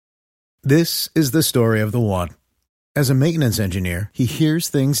This is the story of the one. As a maintenance engineer, he hears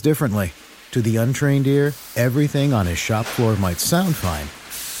things differently. To the untrained ear, everything on his shop floor might sound fine,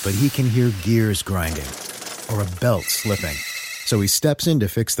 but he can hear gears grinding or a belt slipping. So he steps in to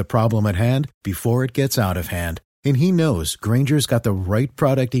fix the problem at hand before it gets out of hand. And he knows Grainger's got the right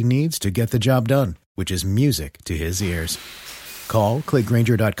product he needs to get the job done, which is music to his ears. Call, click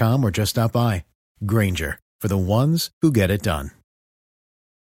Grainger.com, or just stop by. Grainger, for the ones who get it done.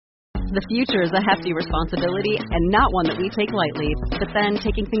 The future is a hefty responsibility and not one that we take lightly. But then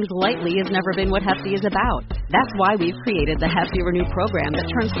taking things lightly has never been what Hefty is about. That's why we've created the Hefty Renew program that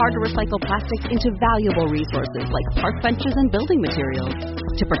turns hard-to-recycle plastics into valuable resources like park benches and building materials.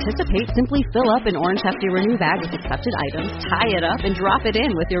 To participate, simply fill up an orange Hefty Renew bag with accepted items, tie it up, and drop it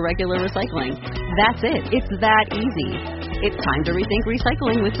in with your regular recycling. That's it. It's that easy. It's time to rethink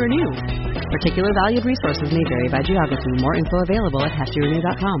recycling with Renew. Particular valued resources may vary by geography. More info available at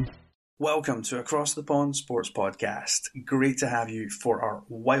heftyrenew.com. Welcome to Across the Pond Sports Podcast. Great to have you for our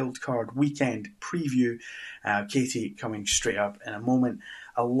Wildcard weekend preview. Katie coming straight up in a moment,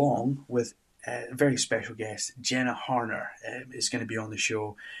 along with a very special guest, Jenna Harner, is going to be on the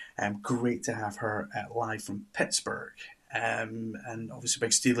show. Great to have her live from Pittsburgh. And obviously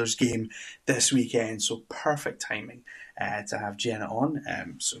big Steelers game this weekend, so perfect timing to have Jenna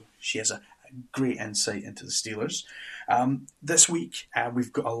on. So she has a great insight into the Steelers. This week,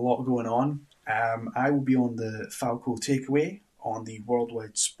 we've got a lot going on. I will be on the Falco Takeaway on the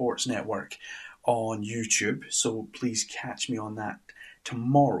Worldwide Sports Network on YouTube, so please catch me on that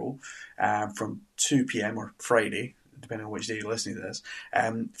tomorrow from 2 p.m. or Friday, depending on which day you're listening to this,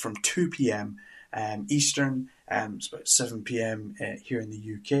 from 2 p.m. Eastern. It's about 7 p.m. Here in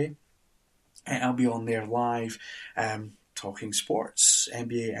the UK. I'll be on there live, talking sports,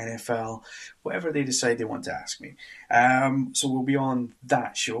 NBA, NFL, whatever they decide they want to ask me. So we'll be on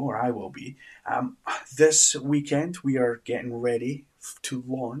that show, or I will be. This weekend, we are getting ready to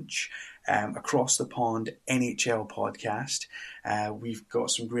launch Across the Pond NHL podcast. We've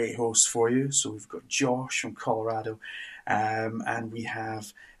got some great hosts for you. So we've got Josh from Colorado, and we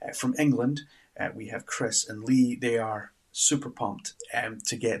have from England, we have Chris and Lee. They are super pumped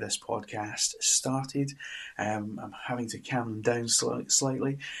to get this podcast started. I'm having to calm them down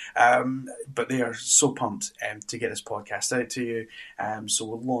slightly, but they are so pumped to get this podcast out to you. So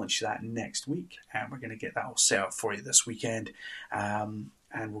we'll launch that next week, and we're going to get that all set up for you this weekend. And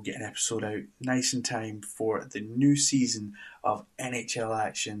we'll get an episode out nice in time for the new season of NHL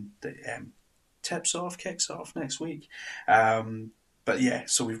action that kicks off next week. But yeah,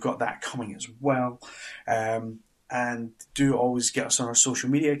 so we've got that coming as well. And do always get us on our social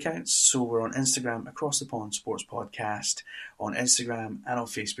media accounts. So we're on Instagram, Across the Pond Sports Podcast, on Instagram and on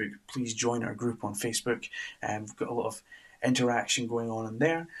Facebook. Please join our group on Facebook. We've got a lot of interaction going on in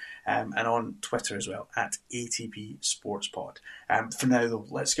there, and on Twitter as well, at ATP Sports Pod. For now, though,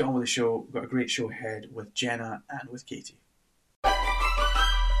 let's get on with the show. We've got a great show ahead with Jenna and with Katie.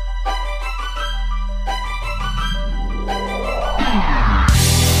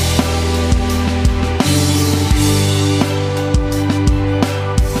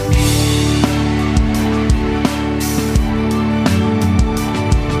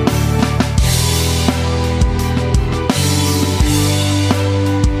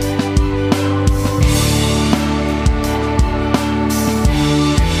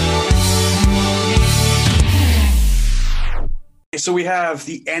 So we have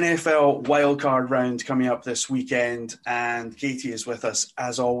the NFL wildcard round coming up this weekend, and Katie is with us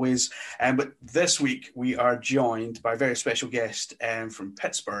as always. But this week we are joined by a very special guest from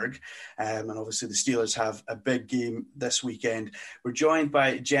Pittsburgh, and obviously the Steelers have a big game this weekend. We're joined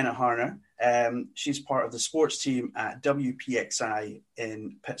by Jenna Harner. She's part of the sports team at WPXI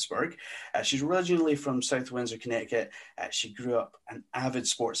in Pittsburgh. She's originally from South Windsor, Connecticut. She grew up an avid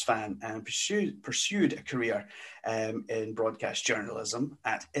sports fan and pursued a career in broadcast journalism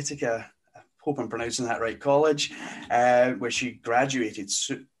at Ithaca, I hope I'm pronouncing that right, college, where she graduated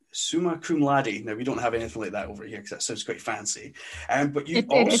summa cum laude. Now, we don't have anything like that over here because that sounds quite fancy. But it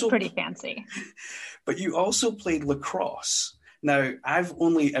is pretty fancy. But you also played lacrosse. Now, I've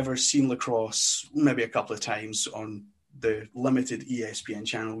only ever seen lacrosse maybe a couple of times on the limited ESPN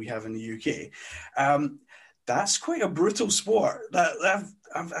channel we have in the UK. That's quite a brutal sport.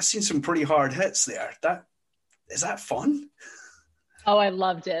 I've seen some pretty hard hits there. Is that fun? Oh, I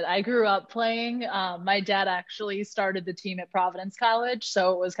loved it. I grew up playing. My dad actually started the team at Providence College,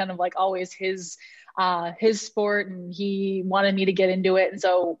 so it was kind of like always his sport, and he wanted me to get into it. And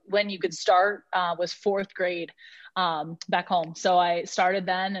so when you could start was fourth grade. back home. So I started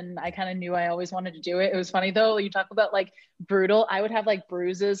then, and I kind of knew I always wanted to do it. It was funny though, you talk about like brutal. I would have like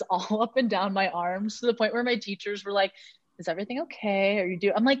bruises all up and down my arms to the point where my teachers were like, is everything okay? Are you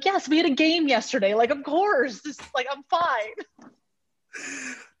doing? I'm like, yes, we had a game yesterday. Like, of course, just like, I'm fine.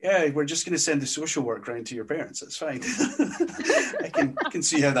 Yeah, we're just going to send the social work round to your parents. It's fine. I can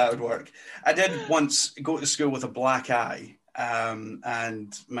see how that would work. I did once go to school with a black eye.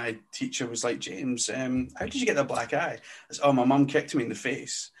 And my teacher was like, James, how did you get that black eye? I said, oh, my mum kicked me in the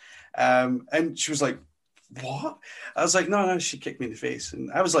face. And she was like, what? I was like, no, she kicked me in the face.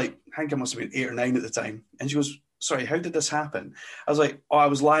 And I was like, I think I must have been 8 or 9 at the time. And she goes, sorry, how did this happen? I was like, oh, I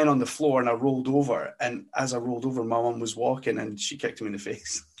was lying on the floor and I rolled over. And as I rolled over, my mum was walking and she kicked me in the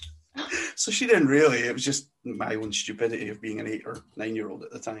face. So she didn't really. It was just my own stupidity of being an 8 or 9-year-old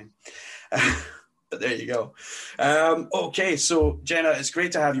at the time. But there you go. Okay, so Jenna, it's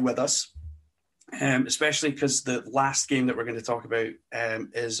great to have you with us, especially because the last game that we're going to talk about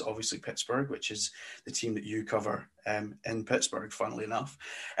is obviously Pittsburgh, which is the team that you cover in Pittsburgh, funnily enough.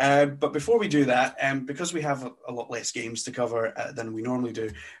 But before we do that, because we have a lot less games to cover than we normally do,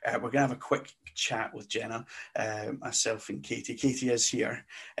 we're going to have a quick chat with Jenna, myself and Katie. Katie is here.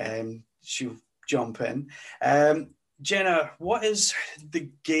 She'll jump in. Jenna, what is the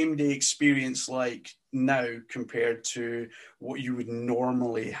game day experience like now compared to what you would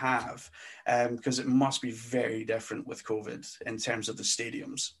normally have? Because it must be very different with COVID in terms of the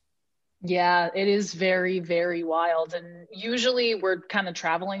stadiums. Yeah, it is very, very wild. And usually we're kind of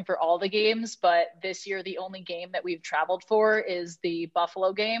traveling for all the games, but this year the only game that we've traveled for is the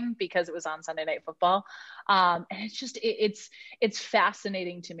Buffalo game because it was on Sunday Night Football. And it's just, it's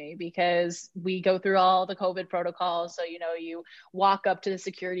fascinating to me because we go through all the COVID protocols. So, you walk up to the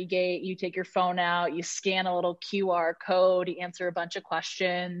security gate, you take your phone out, you scan a little QR code, you answer a bunch of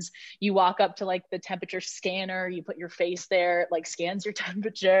questions. You walk up to like the temperature scanner, you put your face there, it like scans your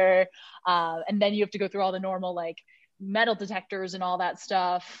temperature. And then you have to go through all the normal like metal detectors and all that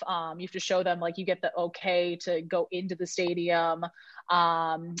stuff. You have to show them like you get the okay to go into the stadium.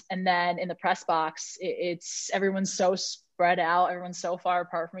 And then in the press box, it's everyone's so spread out. Everyone's so far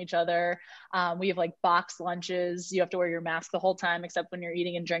apart from each other. We have like box lunches. You have to wear your mask the whole time, except when you're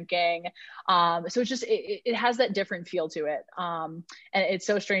eating and drinking. So it's just, it has that different feel to it. And it's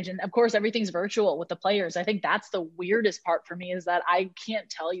so strange. And of course, everything's virtual with the players. I think that's the weirdest part for me is that I can't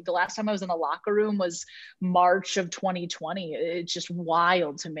tell you. The last time I was in a locker room was March of 2020. It's just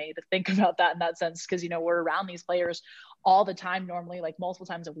wild to me to think about that in that sense. Cause we're around these players all the time, normally like multiple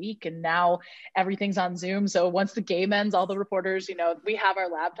times a week. And now everything's on Zoom. So once the game ends, all the reporters, we have our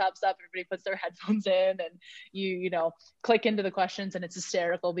laptops up, everybody puts their headphones in and you click into the questions, and it's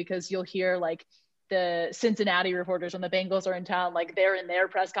hysterical because you'll hear like the Cincinnati reporters when the Bengals are in town, like they're in their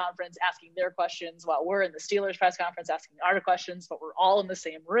press conference asking their questions while we're in the Steelers press conference asking our questions, but we're all in the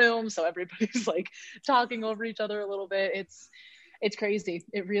same room. So everybody's like talking over each other a little bit. It's crazy.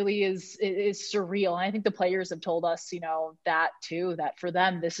 It really is. It is surreal. And I think the players have told us, that too, that for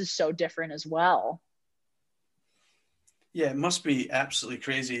them, this is so different as well. Yeah, it must be absolutely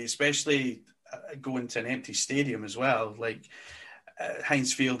crazy, especially going to an empty stadium as well. Like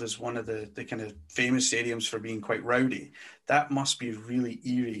Heinz Field is one of the kind of famous stadiums for being quite rowdy. That must be really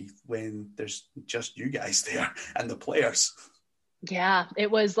eerie when there's just you guys there and the players. Yeah,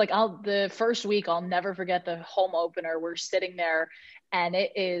 it was like the first week, I'll never forget the home opener. We're sitting there and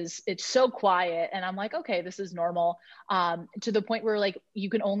it's so quiet. And I'm like, okay, this is normal. To the point where like,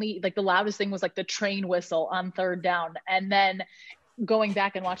 you can only like the loudest thing was like the train whistle on third down. And then going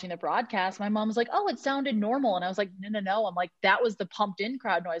back and watching the broadcast, my mom was like, oh, it sounded normal. And I was like, no. I'm like, that was the pumped in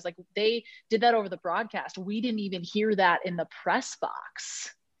crowd noise. Like they did that over the broadcast. We didn't even hear that in the press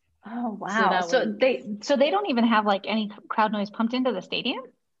box. Oh, wow. So they don't even have like any crowd noise pumped into the stadium?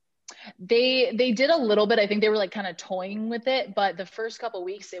 They did a little bit. I think they were like kind of toying with it, but the first couple of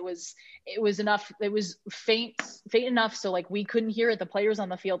weeks it was enough. It was faint enough. So like we couldn't hear it. The players on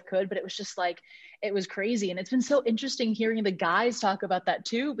the field could, but it was just like, it was crazy. And it's been so interesting hearing the guys talk about that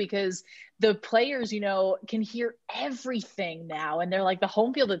too, because the players, can hear everything now. And they're like, the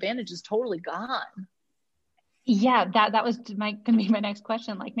home field advantage is totally gone. Yeah, that was going to be my next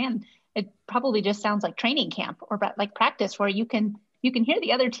question. Like, man, it probably just sounds like training camp or like practice where you can hear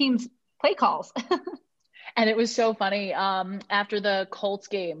the other team's play calls. And it was so funny. After the Colts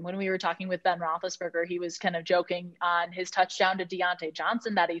game, when we were talking with Ben Roethlisberger, he was kind of joking on his touchdown to Deontay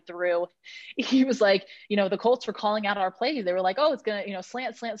Johnson that he threw. He was like, the Colts were calling out our play. They were like, oh, it's going to,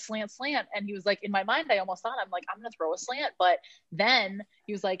 slant, slant, slant, slant. And he was like, in my mind, I almost thought, I'm like, I'm going to throw a slant. But then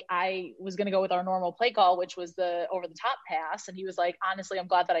he was like, I was going to go with our normal play call, which was the over the top pass. And he was like, honestly, I'm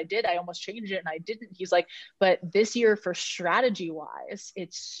glad that I did. I almost changed it and I didn't. He's like, but this year for strategy wise,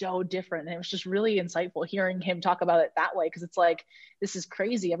 it's so different. And it was just really insightful hearing him talk about it that way. Cause it's like, this is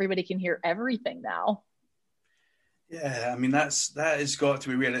crazy. Everybody can hear everything now. Yeah. I mean, that has got to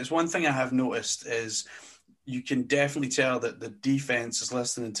be weird. It's one thing I have noticed is you can definitely tell that the defense is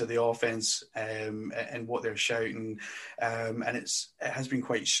listening to the offense and what they're shouting. And it has been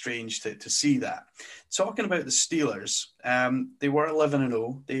quite strange to see that. Talking about the Steelers, they were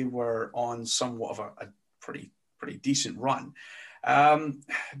 11-0. They were on somewhat of a pretty decent run.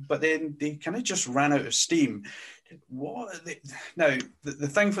 But then they kind of just ran out of steam. Now, the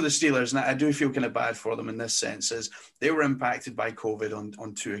thing for the Steelers, and I do feel kind of bad for them in this sense, is they were impacted by COVID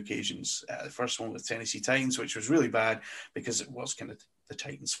on two occasions. The first one with Tennessee Titans, which was really bad because it was kind of the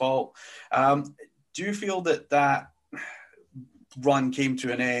Titans' fault. Do you feel that run came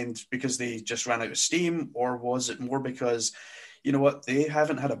to an end because they just ran out of steam, or was it more because, they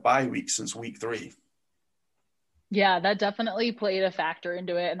haven't had a bye week since week 3? Yeah, that definitely played a factor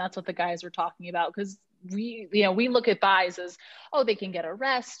into it. And that's what the guys were talking about. Because we look at buys as, oh, they can get a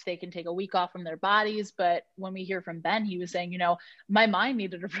rest, they can take a week off from their bodies. But when we hear from Ben, he was saying, my mind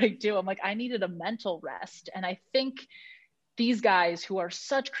needed a break too. I'm like, I needed a mental rest. And I think these guys who are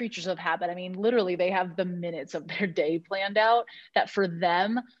such creatures of habit, I mean, literally they have the minutes of their day planned out, that for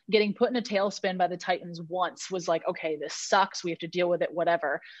them getting put in a tailspin by the Titans once was like, okay, this sucks. We have to deal with it,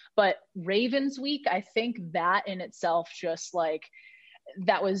 whatever. But Ravens week, I think that in itself, just like,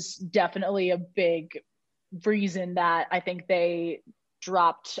 that was definitely a big reason that I think they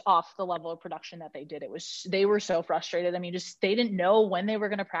dropped off the level of production that they did. They were so frustrated. I mean, they didn't know when they were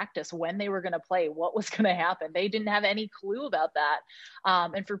going to practice, when they were going to play, what was going to happen. They didn't have any clue about that.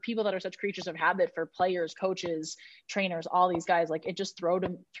 And for people that are such creatures of habit, for players, coaches, trainers, all these guys, like, it just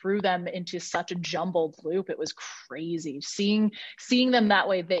threw them into such a jumbled loop. It was crazy seeing them that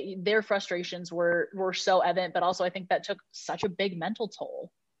way. Their frustrations were so evident, but also I think that took such a big mental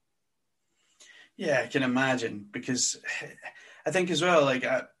toll. Yeah, I can imagine, because I think as well, like,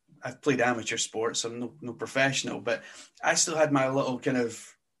 I've played amateur sports. I'm no professional, but I still had my little kind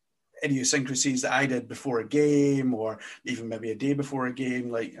of idiosyncrasies that I did before a game, or even maybe a day before a game.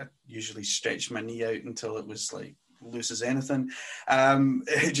 Like, I usually stretched my knee out until it was like loose as anything,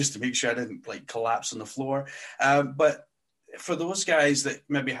 just to make sure I didn't like collapse on the floor. But for those guys that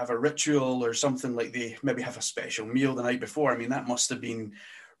maybe have a ritual or something, like they maybe have a special meal the night before, I mean, that must have been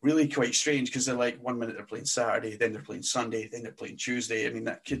really quite strange, because they're like, 1 minute they're playing Saturday, then they're playing Sunday, then they're playing Tuesday. I mean,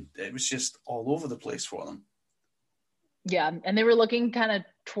 it was just all over the place for them. Yeah. And they were looking kind of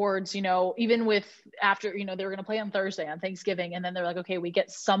towards, even with after, they were going to play on Thursday on Thanksgiving. And then they're like, okay, we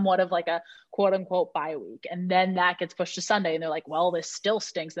get somewhat of like a quote unquote bye week. And then that gets pushed to Sunday. And they're like, well, this still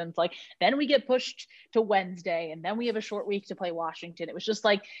stinks. And it's like, then we get pushed to Wednesday, and then we have a short week to play Washington. It was just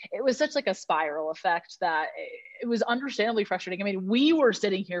like, it was such like a spiral effect that it was understandably frustrating. I mean, we were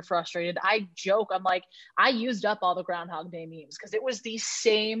sitting here frustrated. I joke, I'm like, I used up all the Groundhog Day memes because it was the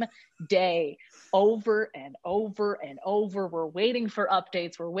same day over and over and over. We're waiting for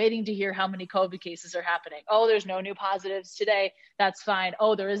updates. We're waiting to hear how many COVID cases are happening. Oh, there's no new positives today. That's fine.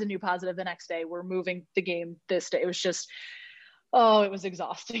 Oh, there is a new positive the next day. We're moving the game this day. It was just, oh, it was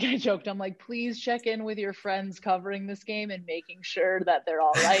exhausting. I joked. I'm like, please check in with your friends covering this game and making sure that they're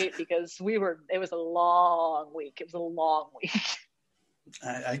all right, because it was a long week. It was a long week.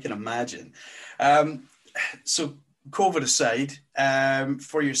 I can imagine. So COVID aside,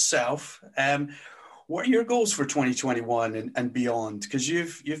 for yourself, what are your goals for 2021 and beyond? Because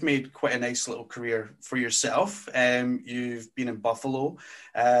you've made quite a nice little career for yourself. You've been in Buffalo.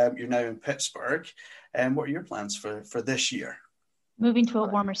 You're now in Pittsburgh. What are your plans for this year? Moving to a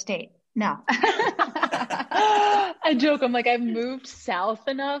warmer state. No. I joke. I'm like, I've moved south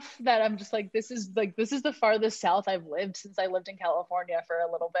enough that I'm just like, this is the farthest south I've lived since I lived in California for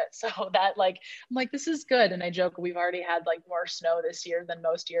a little bit. So that, like, I'm like, this is good. And I joke, we've already had like more snow this year than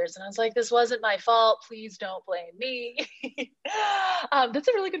most years. And I was like, this wasn't my fault. Please don't blame me. That's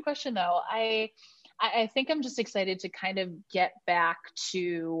a really good question though. I think I'm just excited to kind of get back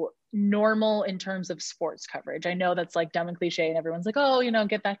to normal in terms of sports coverage. I know that's like dumb and cliche and everyone's like, oh,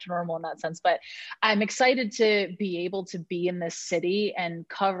 get back to normal in that sense. But I'm excited to be able to be in this city and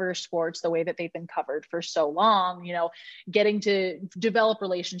cover sports the way that they've been covered for so long, getting to develop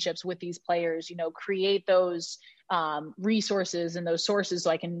relationships with these players, create those resources and those sources so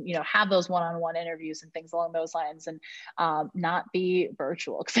I can, have those one-on-one interviews and things along those lines, and not be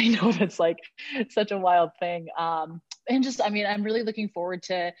virtual, because I know that's like such a wild thing. And just, I'm really looking forward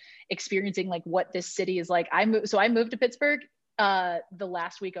to experiencing like what this city is like. I moved to Pittsburgh the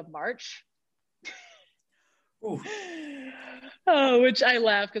last week of March. Which I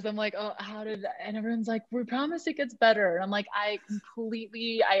laugh because I'm like, and everyone's like, we promise it gets better. And I'm like, I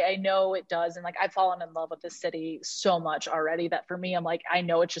know it does. And like, I've fallen in love with this city so much already that for me, I'm like, I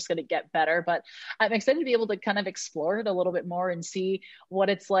know it's just going to get better, but I'm excited to be able to kind of explore it a little bit more and see what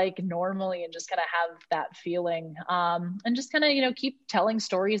it's like normally and just kind of have that feeling. And just kind of, keep telling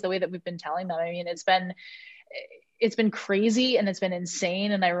stories the way that we've been telling them. It's been crazy and it's been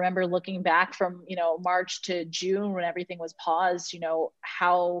insane. And I remember looking back from, March to June when everything was paused,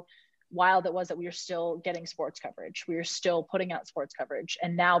 how wild it was that we were still getting sports coverage. We were still putting out sports coverage,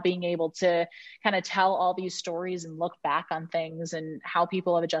 and now being able to kind of tell all these stories and look back on things and how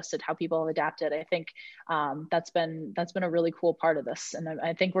people have adjusted, how people have adapted. I think that's been a really cool part of this. And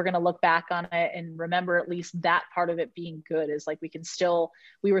I think we're going to look back on it and remember at least that part of it being good, is like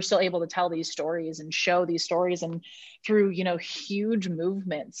we were still able to tell these stories and show these stories, and through, huge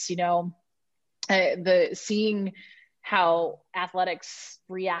movements, seeing how athletics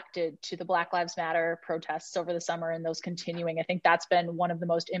reacted to the Black Lives Matter protests over the summer and those continuing. I think that's been one of the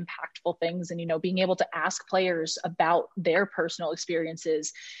most impactful things. And, being able to ask players about their personal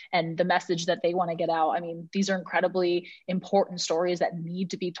experiences and the message that they want to get out. These are incredibly important stories that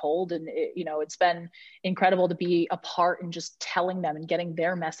need to be told. And, it's been incredible to be a part in just telling them and getting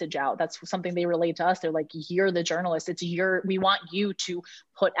their message out. That's something they relate to us. They're like, you're the journalist. We want you to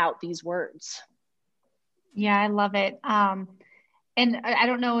put out these words. Yeah, I love it. And I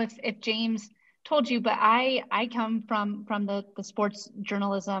don't know if James told you, but I come from the sports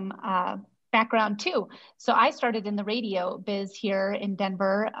journalism background too. So I started in the radio biz here in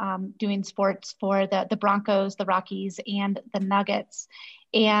Denver, doing sports for the Broncos, the Rockies, and the Nuggets.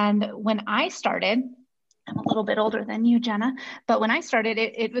 And when I started, I'm a little bit older than you, Jenna, but when I started,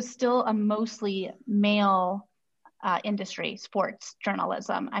 it was still a mostly male industry, sports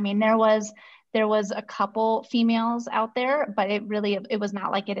journalism. There was a couple females out there, but it was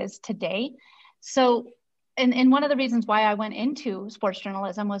not like it is today. So, and one of the reasons why I went into sports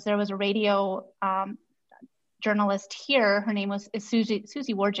journalism was there was a radio journalist here. Her name is Susie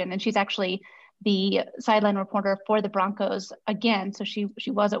Wargin, and she's actually the sideline reporter for the Broncos again. So she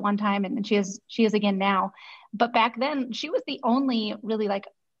was at one time, and she is again now. But back then, she was the only really like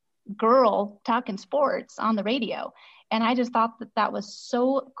girl talking sports on the radio, and I just thought that was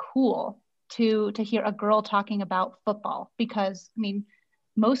so cool to hear a girl talking about football, because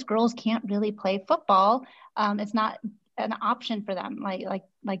most girls can't really play football. It's not an option for them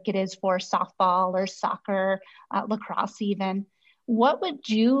like it is for softball or soccer, lacrosse even. What would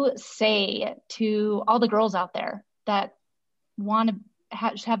you say to all the girls out there that want to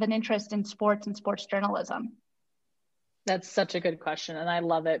have an interest in sports and sports journalism? That's such a good question. And I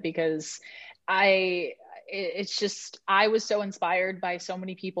love it because I was so inspired by so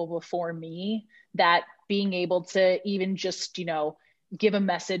many people before me that being able to even just, give a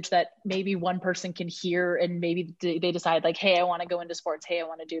message that maybe one person can hear and maybe they decide like, hey, I want to go into sports. Hey, I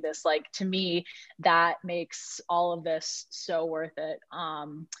want to do this. Like, to me, that makes all of this so worth it.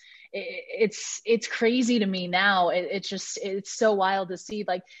 It's crazy to me now. It's so wild to see,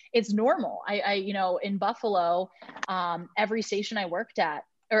 like, it's normal. I in Buffalo, every station I worked at,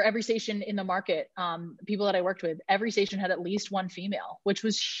 or every station in the market, people that I worked with, every station had at least one female, which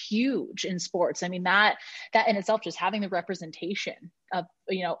was huge in sports. That in itself, just having the representation of,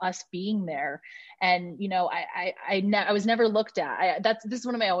 us being there. And, I was never looked at. This is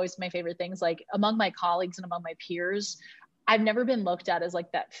one of my favorite things, like among my colleagues and among my peers, I've never been looked at as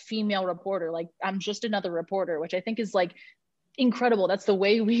like that female reporter. Like, I'm just another reporter, which I think is like incredible. That's the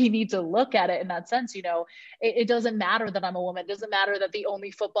way we need to look at it in that sense. It doesn't matter that I'm a woman. It doesn't matter that the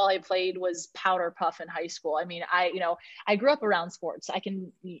only football I played was powder puff in high school. I grew up around sports.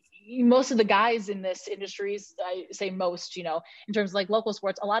 Most of the guys in this industry, I say most, in terms of like local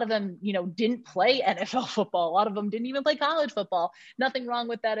sports, a lot of them, didn't play NFL football. A lot of them didn't even play college football. Nothing wrong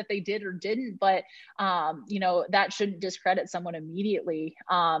with that if they did or didn't, but, that shouldn't discredit someone immediately.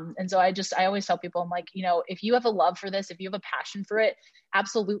 And so I always tell people, I'm like, if you have a love for this, if you have a passion for it,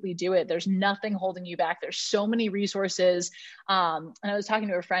 absolutely do it. There's nothing holding you back. There's so many resources. And I was talking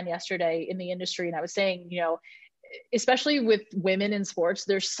to a friend yesterday in the industry, and I was saying, especially with women in sports,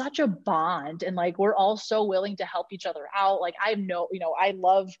 there's such a bond, and like, we're all so willing to help each other out. Like, I know, I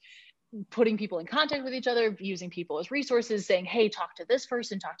love putting people in contact with each other, using people as resources, saying, hey, talk to this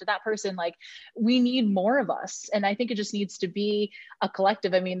person, talk to that person. Like, we need more of us. And I think it just needs to be a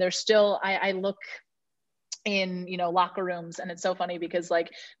collective. I mean, there's still, I look in, locker rooms, and it's so funny because like,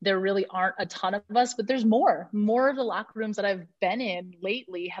 there really aren't a ton of us, but there's more of the locker rooms that I've been in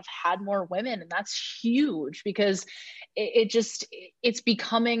lately have had more women. And that's huge because it's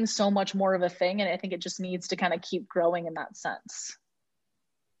becoming so much more of a thing. And I think it just needs to kind of keep growing in that sense.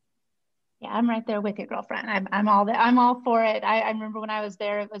 Yeah, I'm right there with you, girlfriend. I'm all for it. I remember when I was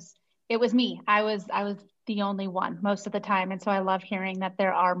there, it was me. I was the only one most of the time. And so I love hearing that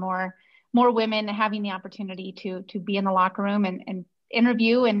there are more women having the opportunity to be in the locker room and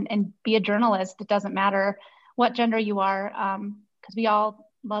interview and be a journalist. It doesn't matter what gender you are, because we all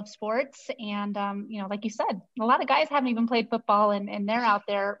love sports. And like you said, a lot of guys haven't even played football, and they're out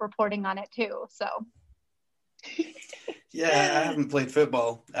there reporting on it too. So. Yeah, I haven't played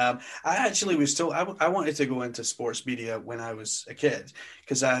football. I actually was told I wanted to go into sports media when I was a kid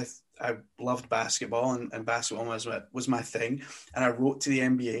because I loved basketball and basketball was my thing. And I wrote to the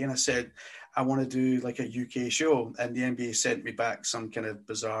NBA and I said, I want to do like a UK show. And the NBA sent me back some kind of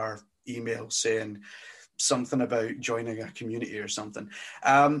bizarre email saying something about joining a community or something.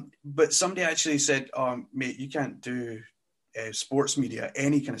 But somebody actually said, mate, you can't do sports media,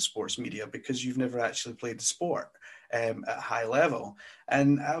 any kind of sports media, because you've never actually played the sport at a high level.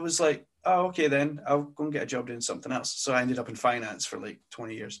 And I was like, oh, okay, then I'll go and get a job doing something else. So I ended up in finance for like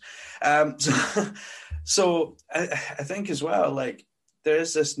 20 years. So I think as well, like, there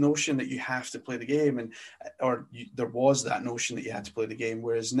is this notion that you have to play the game, there was that notion that you had to play the game.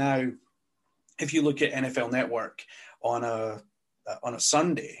 Whereas now, if you look at NFL Network on a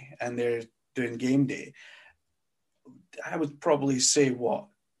Sunday and they're doing game day, I would probably say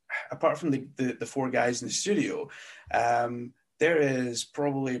apart from the four guys in the studio, there is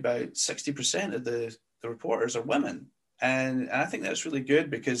probably about 60% of the reporters are women. And I think that's really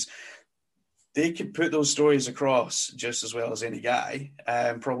good because they could put those stories across just as well as any guy,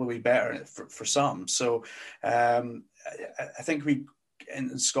 probably better for some. So I think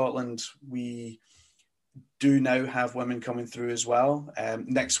in Scotland, we do now have women coming through as well.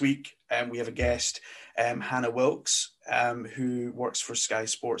 Next week, we have a guest, Hannah Wilkes, who works for Sky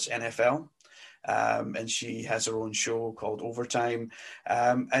Sports NFL. And she has her own show called Overtime.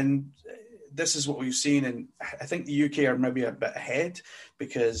 And this is what we've seen. And I think the UK are maybe a bit ahead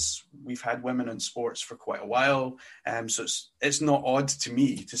because we've had women in sports for quite a while. So it's not odd to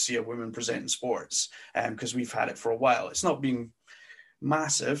me to see a woman presenting sports because we've had it for a while. It's not been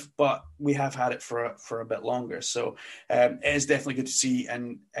massive, but we have had it for a bit longer. So it is definitely good to see.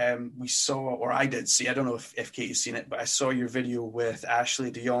 And we saw, or I did see, I don't know if Katie's seen it, but I saw your video with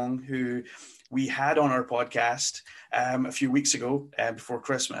Ashley de Jong, who we had on our podcast a few weeks ago before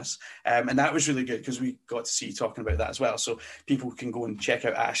Christmas. And that was really good because we got to see you talking about that as well. So people can go and check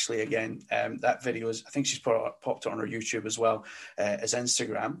out Ashley again. That video is, I think she's popped it on her YouTube as well as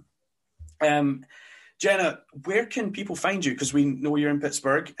Instagram. Jenna, where can people find you? Because we know you're in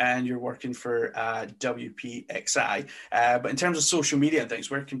Pittsburgh and you're working for WPXI. But in terms of social media and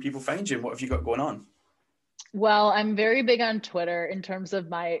things, where can people find you and what have you got going on? Well, I'm very big on Twitter in terms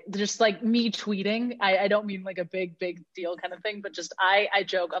of just like me tweeting. I don't mean like a big deal kind of thing, but just I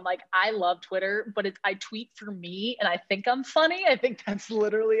joke. I'm like, I love Twitter, but I tweet for me and I think I'm funny. I think that's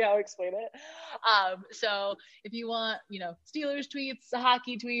literally how I explain it. So if you want, Steelers tweets,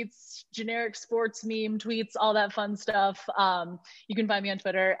 hockey tweets, generic sports meme tweets, all that fun stuff, you can find me on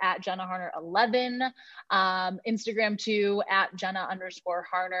Twitter at Jenna Harner 11, Instagram too, at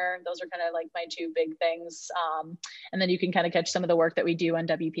Jenna_Harner. Those are kind of like my two big things. And then you can kind of catch some of the work that we do on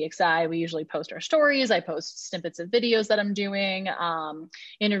WPXI. We usually post our stories. I post snippets of videos that I'm doing,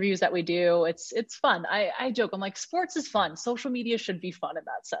 interviews that we do. It's fun. I joke. I'm like, sports is fun. Social media should be fun in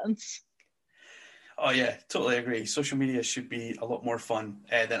that sense. Oh, yeah, totally agree. Social media should be a lot more fun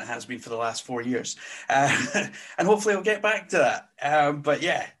than it has been for the last 4 years. And hopefully we'll get back to that. But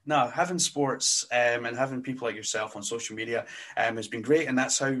yeah, no, having sports and having people like yourself on social media has been great. And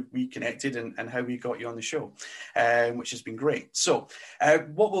that's how we connected and how we got you on the show, which has been great. So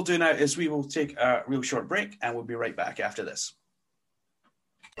what we'll do now is we will take a real short break and we'll be right back after this.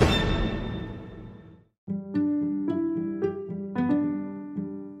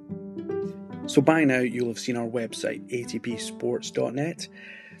 So by now, you'll have seen our website, atpsports.net.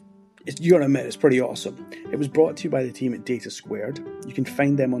 You gotta admit, it's pretty awesome. It was brought to you by the team at Data Squared. You can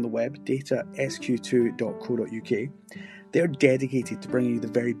find them on the web, datasq2.co.uk. They're dedicated to bringing you the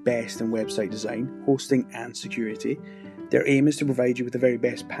very best in website design, hosting and security. Their aim is to provide you with the very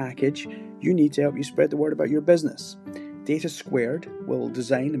best package you need to help you spread the word about your business. Data Squared will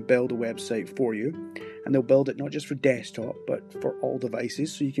design and build a website for you, and they'll build it not just for desktop, but for all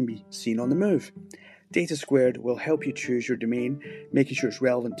devices so you can be seen on the move. Data Squared will help you choose your domain, making sure it's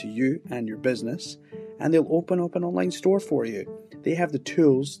relevant to you and your business, and they'll open up an online store for you. They have the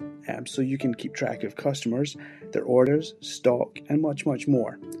tools so you can keep track of customers, their orders, stock, and much, much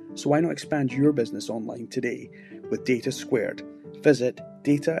more. So why not expand your business online today with Data Squared? Visit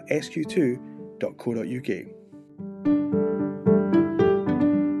datasq2.co.uk.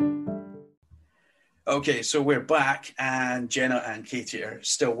 Okay, so we're back, and Jenna and Katie are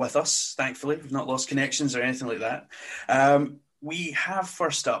still with us, thankfully. We've not lost connections or anything like that. We have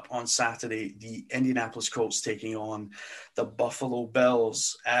first up on Saturday the Indianapolis Colts taking on the Buffalo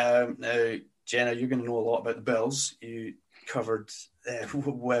Bills. Now, Jenna, you're going to know a lot about the Bills. You covered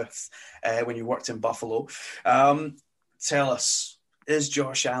with when you worked in Buffalo. Tell us, is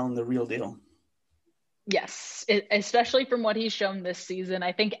Josh Allen the real deal? Yes, especially from what he's shown this season.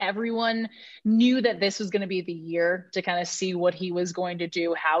 I think everyone knew that this was going to be the year to kind of see what he was going to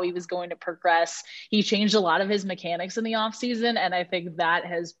do, how he was going to progress. He changed a lot of his mechanics in the offseason, and I think that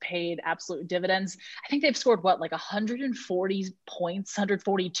has paid absolute dividends. I think they've scored, like 140 points,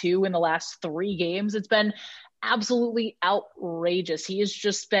 142 in the last 3 games. It's been absolutely outrageous. He has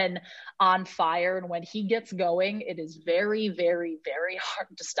just been on fire, and when he gets going, it is very, very, very hard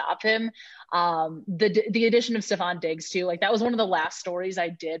to stop him. The addition of Stephon Diggs too, that was one of the last stories I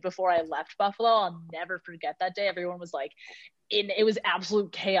did before I left Buffalo. I'll never forget that day. Everyone was like, it was absolute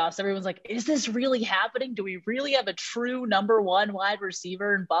chaos. Everyone's like, is this really happening? Do we really have a true number 1 wide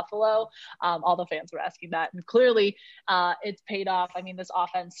receiver in Buffalo? All the fans were asking that. And clearly it's paid off. I mean, this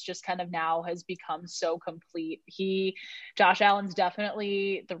offense just kind of now has become so complete. Josh Allen's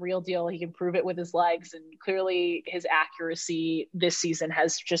definitely the real deal. He can prove it with his legs. And clearly his accuracy this season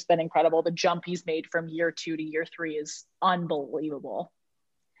has just been incredible. The jump he's made from year 2 to year 3 is unbelievable.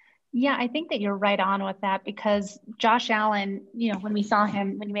 Yeah, I think that you're right on with that, because Josh Allen, when we saw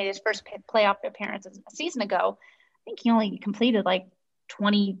him, when he made his first playoff appearance a season ago, I think he only completed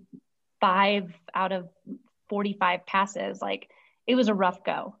 25 out of 45 passes. It was a rough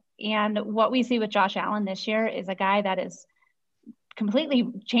go. And what we see with Josh Allen this year is a guy that has completely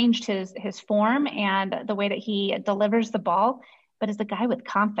changed his form and the way that he delivers the ball, but is a guy with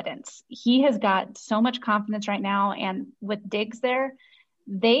confidence. He has got so much confidence right now. And with Diggs there,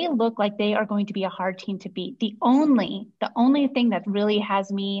 they look like they are going to be a hard team to beat. The only thing that really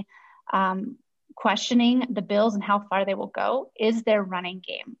has me questioning the Bills and how far they will go is their running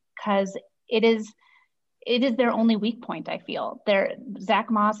game, because it is their only weak point. I feel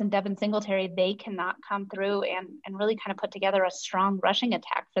Zach Moss and Devin Singletary, they cannot come through and really kind of put together a strong rushing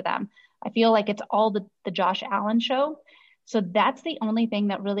attack for them. I feel like it's all the Josh Allen show. So that's the only thing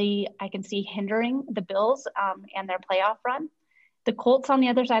that really I can see hindering the Bills and their playoff run. The Colts on the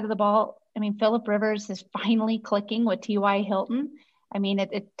other side of the ball, I mean, Phillip Rivers is finally clicking with T.Y. Hilton. I mean,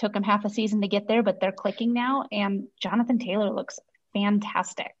 it took him half a season to get there, but they're clicking now. And Jonathan Taylor looks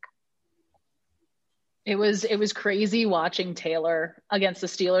fantastic. It was crazy watching Taylor against the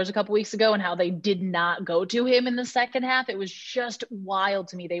Steelers a couple weeks ago and how they did not go to him in the second half. It was just wild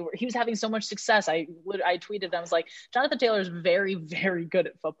to me. He was having so much success. I tweeted, I was like, Jonathan Taylor is very, very good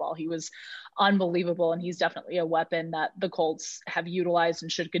at football. He was unbelievable, and he's definitely a weapon that the Colts have utilized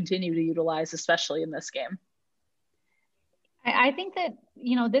and should continue to utilize, especially in this game. I think that,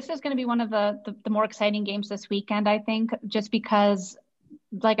 this is going to be one of the more exciting games this weekend, I think, just because,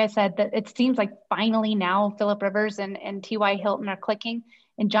 like I said, that it seems like finally now Phillip Rivers and T.Y. Hilton are clicking,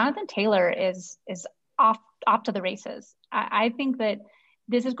 and Jonathan Taylor is off to the races. I think that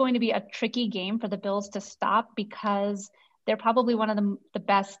this is going to be a tricky game for the Bills to stop, because they're probably one of the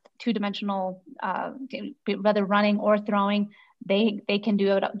best two-dimensional, whether running or throwing. They can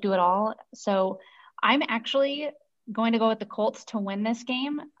do it all. So I'm actually going to go with the Colts to win this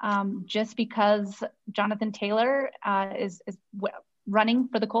game, just because Jonathan Taylor is running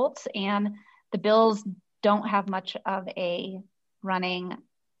for the Colts, and the Bills don't have much of a running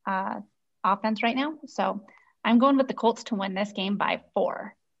offense right now. So I'm going with the Colts to win this game by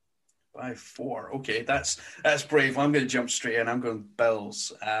 4. By 4. Okay, that's brave. I'm going to jump straight in. I'm going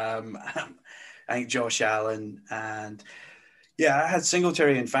Bills. I think Josh Allen, and I had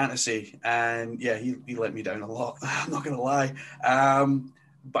Singletary in fantasy, and he let me down a lot. I'm not going to lie.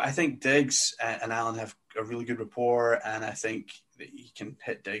 But I think Diggs and Allen have a really good rapport, and I think that he can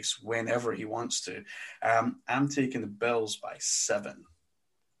hit digs whenever he wants to. I'm taking the Bills by 7.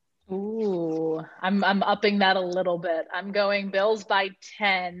 Ooh, I'm upping that a little bit. I'm going Bills by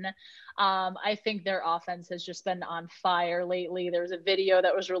 10. I think their offense has just been on fire lately. There was a video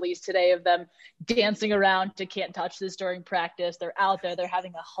that was released today of them dancing around to Can't Touch This during practice. They're out there. They're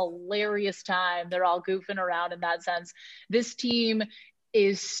having a hilarious time. They're all goofing around in that sense. This team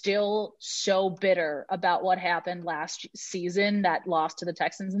is still so bitter about what happened last season, that loss to the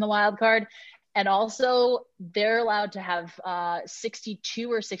Texans in the wild card. And also, they're allowed to have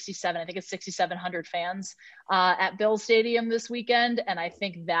 62 or 67, I think it's 6,700 fans at Bills Stadium this weekend. And I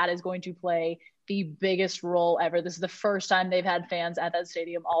think that is going to play the biggest role ever. This is the first time they've had fans at that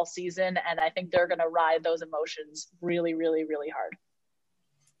stadium all season. And I think they're going to ride those emotions really, really, really hard.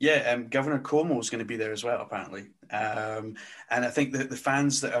 Yeah, Governor Cuomo is going to be there as well, apparently. And I think that the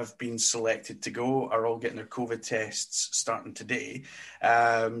fans that have been selected to go are all getting their COVID tests starting today.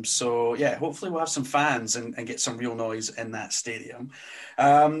 So, yeah, hopefully we'll have some fans and get some real noise in that stadium.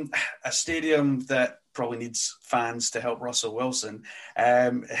 A stadium that probably needs fans to help Russell Wilson.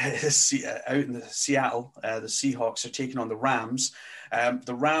 Out in Seattle, the Seahawks are taking on the Rams.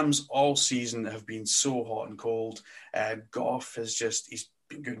 The Rams all season have been so hot and cold. Goff has he's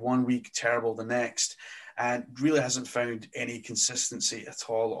been good one week, terrible the next, and really hasn't found any consistency at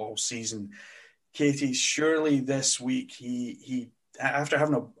all season. Katie, surely this week he after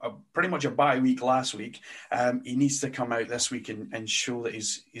having a pretty much a bye week last week, he needs to come out this week and show that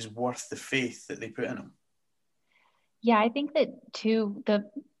he's worth the faith that they put in him. Yeah, I think that too.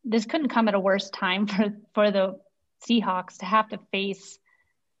 This couldn't come at a worse time for the Seahawks to have to face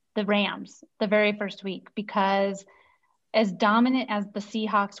the Rams the very first week, because as dominant as the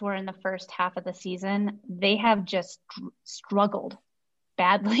Seahawks were in the first half of the season, they have just struggled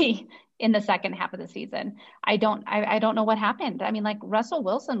badly in the second half of the season. I don't know what happened. I mean, like, Russell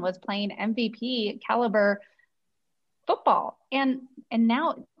Wilson was playing MVP caliber football, and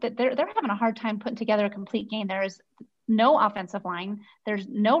now that they're having a hard time putting together a complete game. There's no offensive line. There's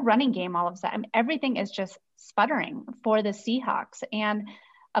no running game all of a sudden. I mean, everything is just sputtering for the Seahawks. And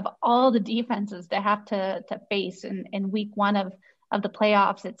of all the defenses to have to face in week one of the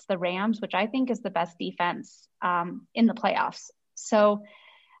playoffs, it's the Rams, which I think is the best defense in the playoffs. So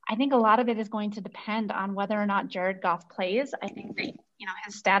I think a lot of it is going to depend on whether or not Jared Goff plays. I think that,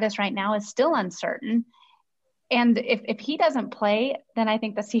 his status right now is still uncertain. And if he doesn't play, then I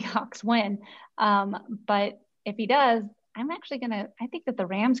think the Seahawks win. But if he does, I think that the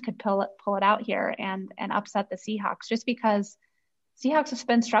Rams could pull it out here and upset the Seahawks, just because Seahawks have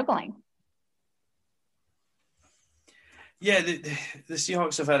been struggling. Yeah, the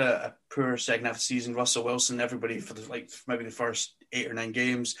Seahawks have had a poor second half of the season. Russell Wilson, everybody for maybe the first 8 or 9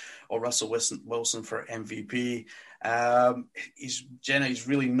 games, or Russell Wilson for MVP. He's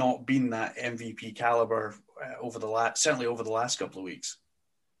really not been that MVP caliber certainly over the last couple of weeks.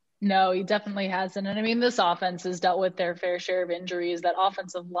 No, he definitely hasn't. And I mean, this offense has dealt with their fair share of injuries. That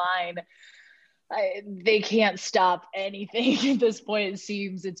offensive line, they can't stop anything at this point. It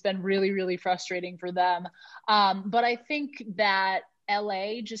seems it's been really, really frustrating for them. But I think that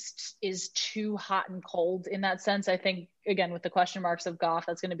LA just is too hot and cold in that sense. I think, again, with the question marks of Goff,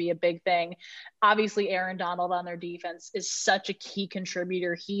 that's going to be a big thing. Obviously, Aaron Donald on their defense is such a key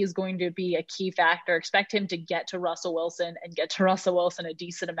contributor. He is going to be a key factor. Expect him to get to Russell Wilson a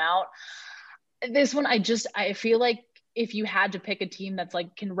decent amount. This one, I feel like if you had to pick a team that's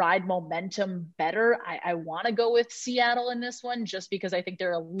can ride momentum better, I want to go with Seattle in this one, just because I think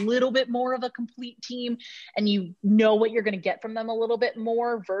they're a little bit more of a complete team, and you know what you're going to get from them a little bit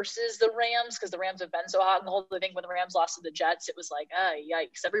more versus the Rams, because the Rams have been so hot and cold. I think when the Rams lost to the Jets, it was like,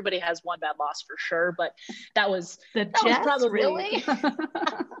 yikes. Everybody has one bad loss for sure, but that was probably really.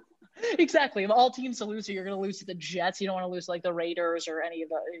 Exactly. Of all teams to lose, you're going to lose to the Jets. You don't want to lose like the Raiders or any of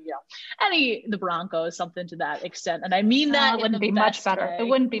the Broncos, something to that extent. And I mean that it wouldn't be much better. Way. It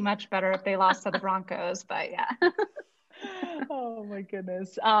wouldn't be much better if they lost to the Broncos, but yeah. Oh my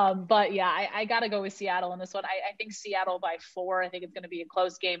goodness. But yeah, I got to go with Seattle in this one. I think Seattle by 4. I think it's going to be a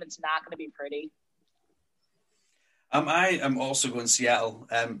close game. It's not going to be pretty. I am also going Seattle.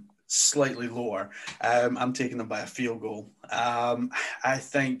 Slightly lower. I'm taking them by a field goal. I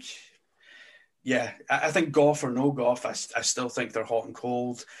think Goff or no Goff, I still think they're hot and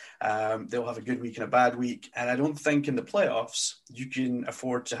cold. They'll have a good week and a bad week. And I don't think in the playoffs you can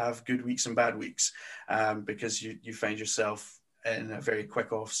afford to have good weeks and bad weeks because you find yourself in a very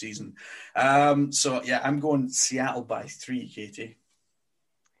quick off season. So yeah, I'm going Seattle by 3, Katie.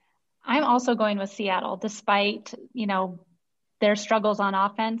 I'm also going with Seattle, despite, their struggles on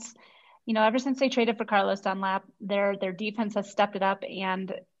offense. ever since they traded for Carlos Dunlap, their defense has stepped it up,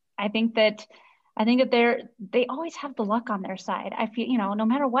 and I think that they always have the luck on their side. I feel, no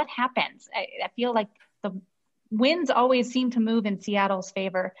matter what happens, I feel like the winds always seem to move in Seattle's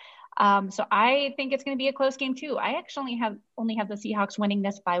favor. So I think it's going to be a close game too. I actually only have the Seahawks winning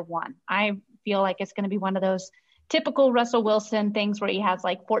this by 1. I feel like it's going to be one of those typical Russell Wilson things where he has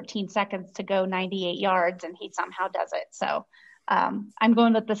like 14 seconds to go 98 yards and he somehow does it. So I'm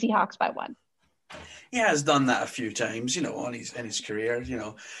going with the Seahawks by 1. He has done that a few times, in his career,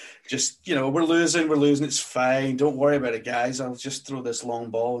 just, we're losing, it's fine. Don't worry about it, guys. I'll just throw this long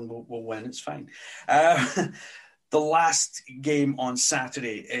ball and we'll win. It's fine. The last game on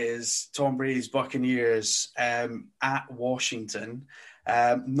Saturday is Tom Brady's Buccaneers at Washington.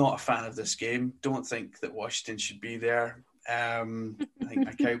 Not a fan of this game. Don't think that Washington should be there. I think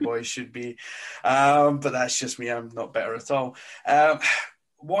my Cowboys should be. But that's just me. I'm not better at all.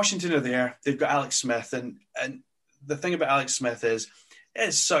 Washington are there. They've got Alex Smith. And the thing about Alex Smith is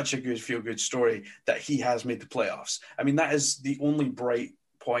it's such a good feel-good story that he has made the playoffs. I mean, that is the only bright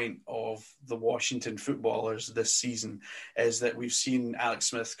point of the Washington footballers this season, is that we've seen Alex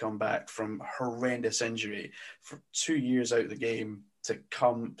Smith come back from horrendous injury for 2 years out of the game to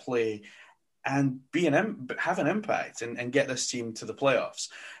come play and have an impact and get this team to the playoffs.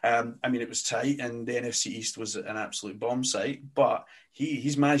 It was tight and the NFC East was an absolute bomb site, but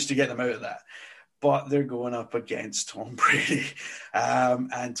he's managed to get them out of that. But they're going up against Tom Brady.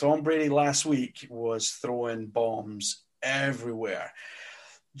 And Tom Brady last week was throwing bombs everywhere.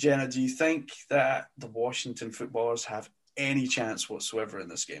 Jenna, do you think that the Washington footballers have any chance whatsoever in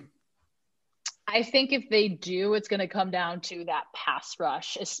this game? I think if they do, it's going to come down to that pass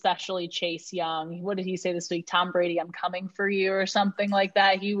rush, especially Chase Young. What did he say this week? Tom Brady, I'm coming for you, or something like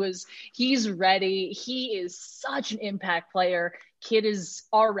that. He's ready. He is such an impact player. Kid is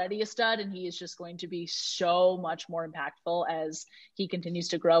already a stud, and he is just going to be so much more impactful as he continues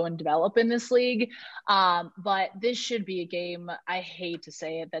to grow and develop in this league. But this should be a game, I hate to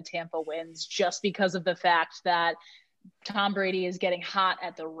say it, that Tampa wins, just because of the fact that Tom Brady is getting hot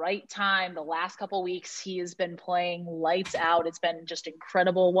at the right time. The last couple of weeks, he has been playing lights out. It's been just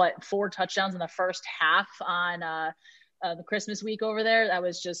incredible. 4 touchdowns in the first half on the Christmas week over there.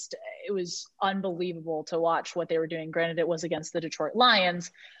 It was unbelievable to watch what they were doing. Granted, it was against the Detroit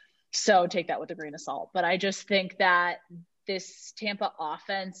Lions, so take that with a grain of salt. But I just think that this Tampa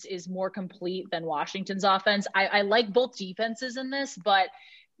offense is more complete than Washington's offense. I like both defenses in this, but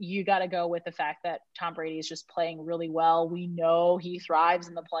you got to go with the fact that Tom Brady is just playing really well. We know he thrives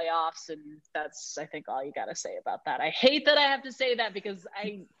in the playoffs, and that's, I think, all you got to say about that. I hate that I have to say that, because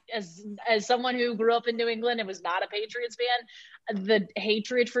as someone who grew up in New England and was not a Patriots fan, the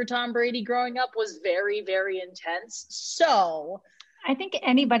hatred for Tom Brady growing up was very, very intense. So I think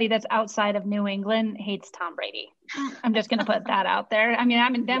anybody that's outside of New England hates Tom Brady. I'm just going to put that out there. I mean,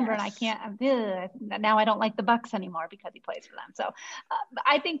 I'm in Denver, yes, and I can't, now I don't like the Bucs anymore because he plays for them. So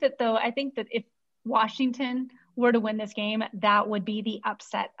I think that if Washington were to win this game, that would be the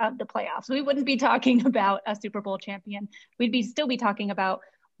upset of the playoffs. We wouldn't be talking about a Super Bowl champion. We'd still be talking about,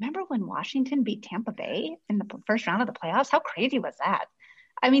 remember when Washington beat Tampa Bay in the first round of the playoffs? How crazy was that?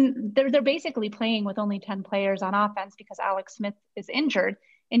 I mean, they're basically playing with only 10 players on offense because Alex Smith is injured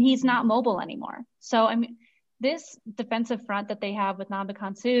and he's not mobile anymore. So, I mean, this defensive front that they have with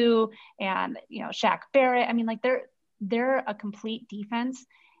Ndamukong Suh and, Shaq Barrett, I mean, like they're a complete defense,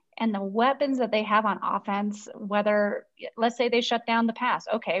 and the weapons that they have on offense, whether, let's say they shut down the pass.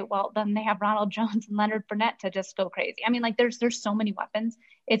 Okay, well, then they have Ronald Jones and Leonard Fournette to just go crazy. I mean, like there's so many weapons.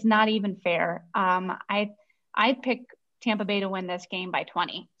 It's not even fair. I'd pick Tampa Bay to win this game by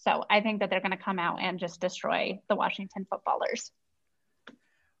 20. So I think that they're going to come out and just destroy the Washington footballers.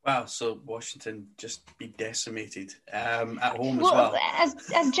 Wow, so Washington just be decimated at home as well. As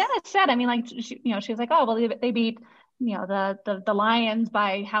Jenna said, I mean, like she was like, oh, well, they beat the Lions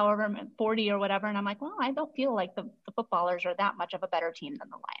by however 40 or whatever, and I'm like, well, I don't feel like the footballers are that much of a better team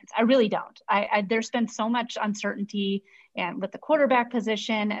than the Lions. I really don't. There's been so much uncertainty and with the quarterback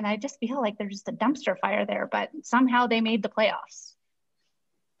position, and I just feel like there's just a dumpster fire there. But somehow they made the playoffs.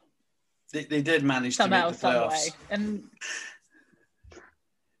 They did manage to make the playoffs. Some way. And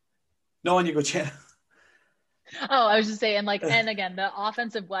no one, you go, Jenna. Oh, I was just saying, and again, the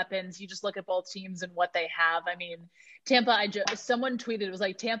offensive weapons, you just look at both teams and what they have. I mean, Tampa, someone tweeted, it was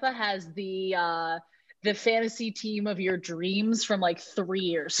like, Tampa has the fantasy team of your dreams from 3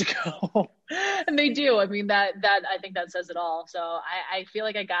 years ago. And they do. I mean, that I think that says it all. So I feel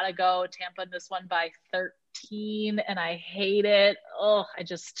like I got to go Tampa in this one by 13, and I hate it. Oh, I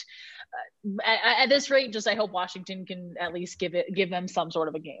just, at this rate, I hope Washington can at least give them some sort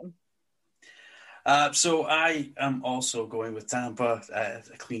of a game. So I am also going with Tampa,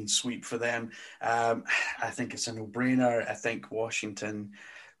 a clean sweep for them. I think it's a no-brainer. I think Washington,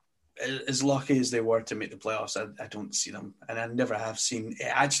 as lucky as they were to make the playoffs, I don't see them, and I never have seen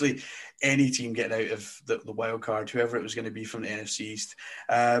actually any team getting out of the wild card, whoever it was going to be from the NFC East.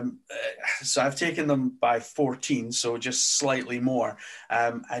 So I've taken them by 14, so just slightly more.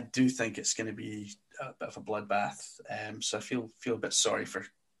 I do think it's going to be a bit of a bloodbath. So I feel a bit sorry for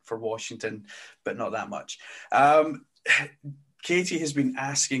Washington, but not that much. Katie has been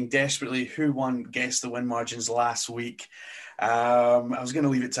asking desperately who won Guess the Win Margins last week. I was going to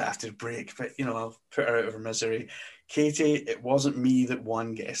leave it to after the break, but, I'll put her out of her misery. Katie, it wasn't me that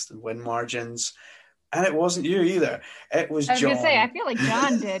won Guess the Win Margins, and it wasn't you either. It was John. I was going to say, I feel like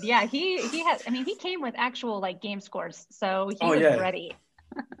John did. Yeah, he had. I mean, he came with actual game scores, so he was ready.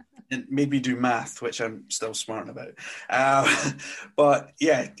 It made me do math, which I'm still smart about. But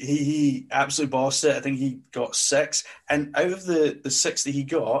yeah, he absolutely bossed it. I think he got 6. And out of the 6 that he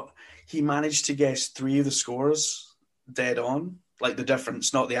got, he managed to guess 3 of the scores dead on. Like the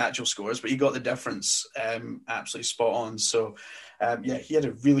difference, not the actual scores, but he got the difference absolutely spot on. So, he had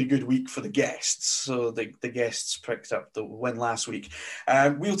a really good week for the guests. So the guests picked up the win last week.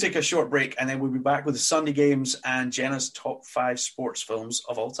 We'll take a short break, and then we'll be back with the Sunday games and Jenna's top 5 sports films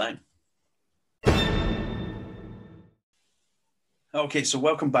of all time. Okay, so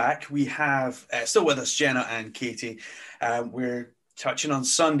welcome back. We have still with us Jenna and Katie. We're touching on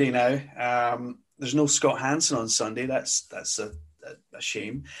Sunday now. There's no Scott Hansen on Sunday. That's a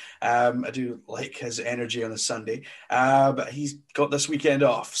shame. I do like his energy on a Sunday, but he's got this weekend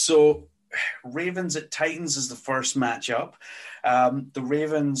off. So Ravens at Titans is the first matchup. The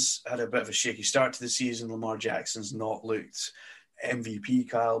Ravens had a bit of a shaky start to the season. Lamar Jackson's not looked MVP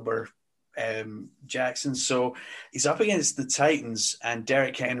caliber Jackson. So he's up against the Titans and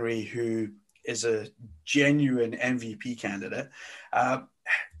Derrick Henry, who is a genuine MVP candidate.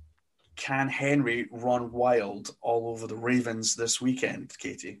 Can Henry run wild all over the Ravens this weekend,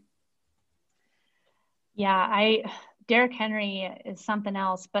 Katie? Yeah, Derrick Henry is something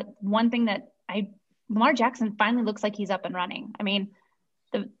else. But one thing that Lamar Jackson finally looks like he's up and running. I mean,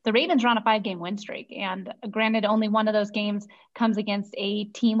 the Ravens are on a 5-game win streak, and granted, only one of those games comes against a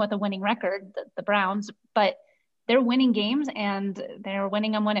team with a winning record, the Browns, but they're winning games and they're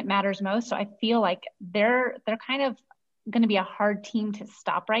winning them when it matters most. So I feel like they're kind of going to be a hard team to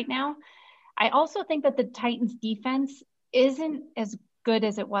stop right now. I also think that the Titans defense isn't as good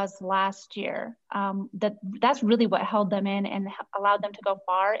as it was last year. That's really what held them in and allowed them to go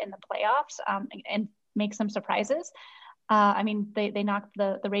far in the playoffs and make some surprises. I mean, they knocked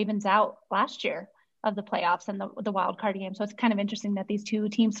the Ravens out last year of the playoffs and the wild card game. So it's kind of interesting that these two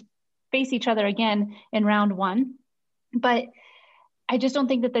teams face each other again in round 1. But I just don't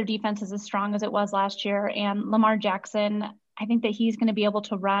think that their defense is as strong as it was last year. And Lamar Jackson, I think that he's going to be able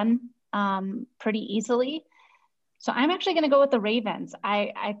to run pretty easily. So I'm actually going to go with the Ravens.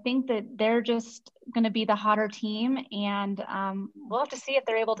 I think that they're just going to be the hotter team. And we'll have to see if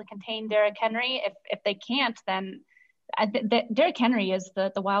they're able to contain Derrick Henry. If they can't, then Derrick Henry is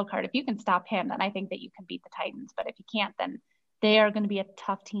the wild card. If you can stop him, then I think that you can beat the Titans. But if you can't, then they are going to be a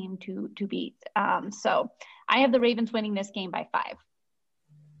tough team to beat. So I have the Ravens winning this game by 5.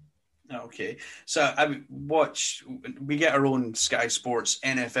 Okay, so we get our own Sky Sports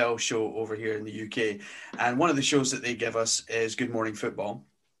NFL show over here in the UK, and one of the shows that they give us is Good Morning Football,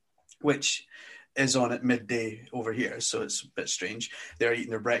 which is on at midday over here, so it's a bit strange. They're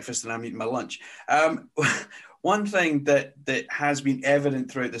eating their breakfast and I'm eating my lunch. One thing that has been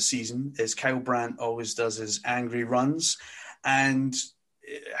evident throughout the season is Kyle Brandt always does his angry runs, and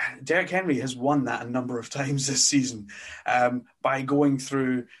Derrick Henry has won that a number of times this season by going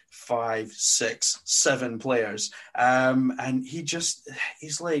through 5, 6, 7 players. And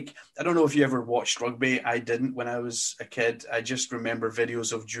he's like, I don't know if you ever watched rugby. I didn't when I was a kid. I just remember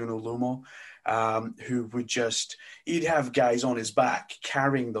videos of Juno Lumo, who he'd have guys on his back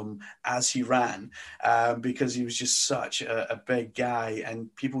carrying them as he ran because he was just such a big guy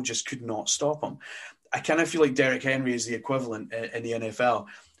and people just could not stop him. I kind of feel like Derrick Henry is the equivalent in the NFL.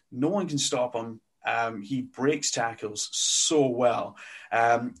 No one can stop him. He breaks tackles so well.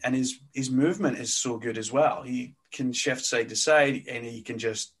 And his movement is so good as well. He can shift side to side and he can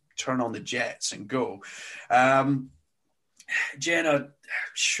just turn on the jets and go. Jenna,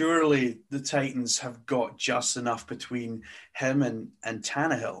 surely the Titans have got just enough between him and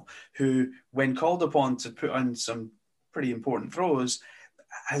Tannehill, who, when called upon to put on some pretty important throws,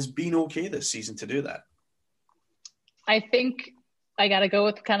 has been okay this season to do that. I think I got to go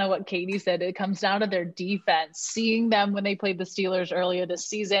with kind of what Katie said. It comes down to their defense. Seeing them when they played the Steelers earlier this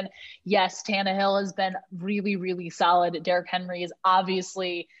season, yes, Tannehill has been really, really solid. Derrick Henry is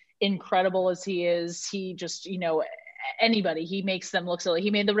obviously incredible as he is. He just, anybody, he makes them look silly.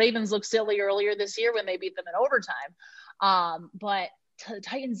 He made the Ravens look silly earlier this year when they beat them in overtime. But the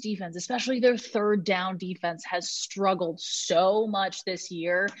Titans defense, especially their third down defense, has struggled so much this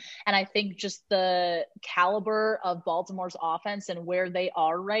year. And I think just the caliber of Baltimore's offense and where they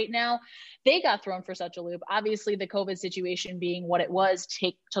are right now, they got thrown for such a loop. Obviously, the COVID situation being what it was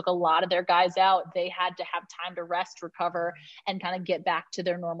took a lot of their guys out. They had to have time to rest, recover, and kind of get back to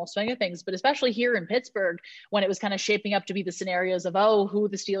their normal swing of things. But especially here in Pittsburgh, when it was kind of shaping up to be the scenarios of, who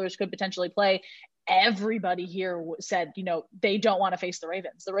the Steelers could potentially play, everybody here said, they don't want to face the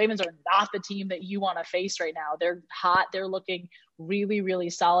Ravens. The Ravens are not the team that you want to face right now. They're hot. They're looking really,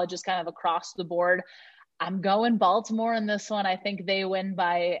 really solid, just kind of across the board. I'm going Baltimore in this one. I think they win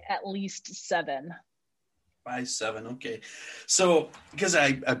by at least 7. By 7, okay. So, because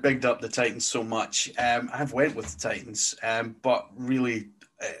I bigged up the Titans so much, I've went with the Titans, but really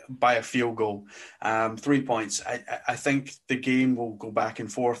by a field goal. 3 points. I think the game will go back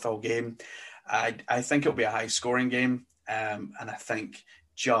and forth all game. I think it'll be a high-scoring game, and I think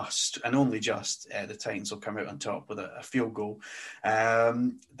only just, the Titans will come out on top with a field goal.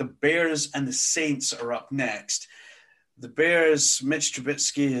 The Bears and the Saints are up next. The Bears, Mitch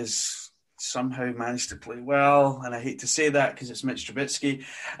Trubisky has somehow managed to play well, and I hate to say that because it's Mitch Trubisky.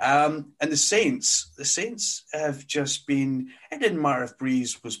 And the Saints have just been, it didn't matter if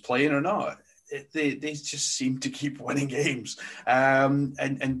Breeze was playing or not. They just seem to keep winning games.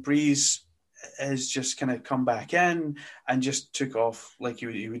 And Breeze has just kind of come back in and just took off like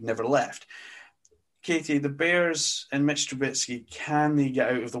he would never left. Katie, the Bears and Mitch Trubisky, can they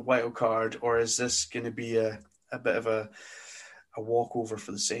get out of the wild card, or is this going to be a bit of a walkover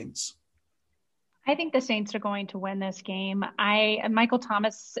for the Saints? I think the Saints are going to win this game. Michael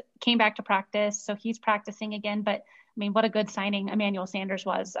Thomas came back to practice, so he's practicing again. But, what a good signing Emmanuel Sanders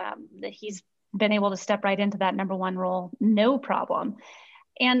was. He's been able to step right into that number 1 role, no problem.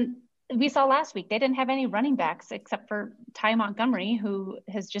 And we saw last week, they didn't have any running backs except for Ty Montgomery, who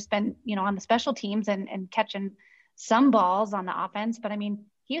has just been, on the special teams and catching some balls on the offense. But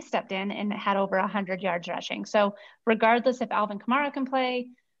he stepped in and had over 100 yards rushing. So regardless if Alvin Kamara can play,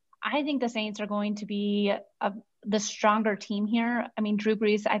 I think the Saints are going to be the stronger team here. Drew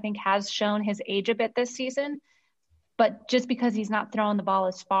Brees, I think, has shown his age a bit this season. But just because he's not throwing the ball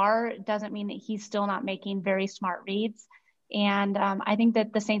as far doesn't mean that he's still not making very smart reads. And I think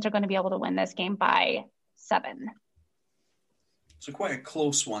that the Saints are going to be able to win this game by 7. So quite a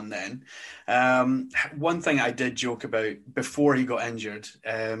close one then. One thing I did joke about before he got injured,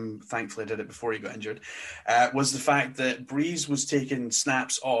 thankfully I did it before he got injured, was the fact that Breeze was taking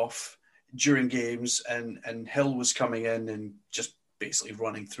snaps off during games and Hill was coming in and just basically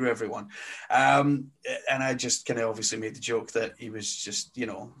running through everyone. And I just kind of obviously made the joke that he was just,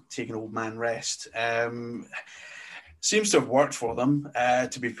 taking old man rest. Seems to have worked for them,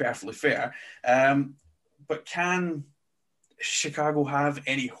 to be perfectly fair. But can Chicago have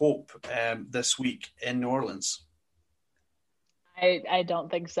any hope this week in New Orleans? I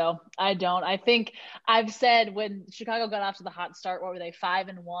don't think so. I don't. I think I've said when Chicago got off to the hot start, what were they, 5-1,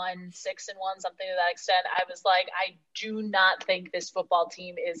 6-1, something to that extent? I was like, I do not think this football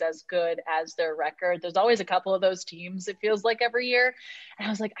team is as good as their record. There's always a couple of those teams, it feels like, every year. And I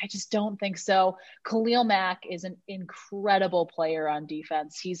was like, I just don't think so. Khalil Mack is an incredible player on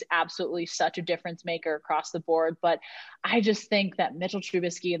defense. He's absolutely such a difference maker across the board. But I just think that Mitchell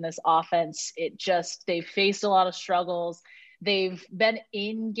Trubisky in this offense, they've faced a lot of struggles. They've been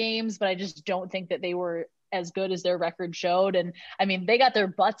in games, but I just don't think that they were as good as their record showed. And they got their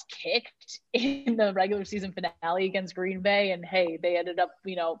butts kicked in the regular season finale against Green Bay. And hey, they ended up,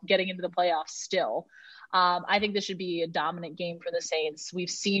 getting into the playoffs still. I think this should be a dominant game for the Saints. We've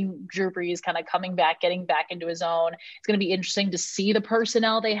seen Drew Brees kind of coming back, getting back into his own. It's going to be interesting to see the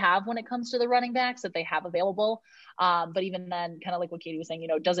personnel they have when it comes to the running backs that they have available. But even then, kind of like what Katie was saying,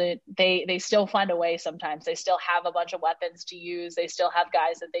 they still find a way sometimes. They still have a bunch of weapons to use. They still have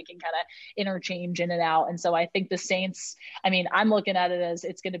guys that they can kind of interchange in and out. And so I think the Saints, I'm looking at it as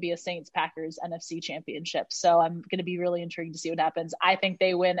it's going to be a Saints-Packers NFC championship. So I'm going to be really intrigued to see what happens. I think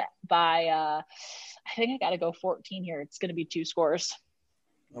they win by I think I got to go 14 here. It's going to be 2 scores.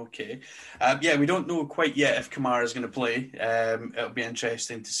 Okay. We don't know quite yet if Kamara is going to play. It'll be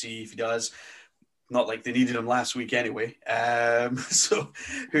interesting to see if he does. Not like they needed him last week anyway. So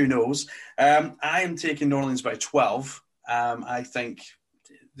who knows? I am taking New Orleans by 12. I think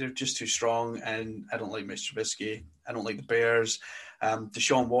they're just too strong, and I don't like Mr. Trubisky. I don't like the Bears.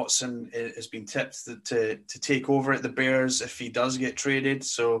 Deshaun Watson has been tipped to take over at the Bears if he does get traded.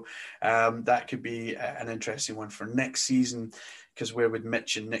 So that could be an interesting one for next season, because where would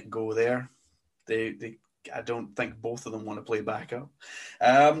Mitch and Nick go there? I don't think both of them want to play backup.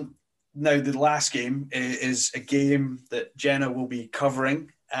 Now, the last game is a game that Jenna will be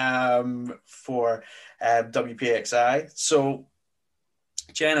covering for WPXI. So,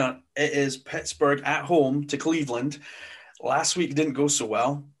 Jenna, it is Pittsburgh at home to Cleveland. Last week didn't go so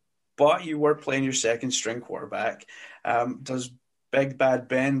well, but you were playing your second string quarterback. Does Big Bad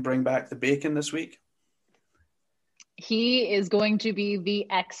Ben bring back the bacon this week? He is going to be the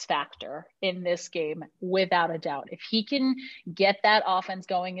X factor in this game, without a doubt. If he can get that offense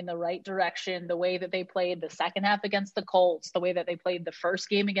going in the right direction, the way that they played the second half against the Colts, the way that they played the first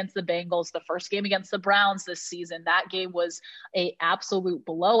game against the Bengals, the first game against the Browns this season, that game was a absolute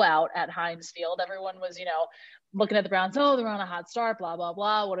blowout at Heinz Field. Everyone was, looking at the Browns, they're on a hot start, blah, blah,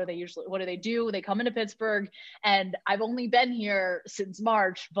 blah. What do they do? They come into Pittsburgh, and I've only been here since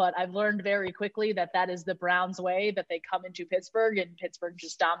March, but I've learned very quickly that is the Browns way, that they come into Pittsburgh and Pittsburgh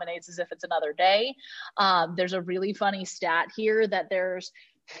just dominates as if it's another day. There's a really funny stat here that there's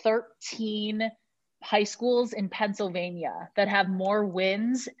 13 high schools in Pennsylvania that have more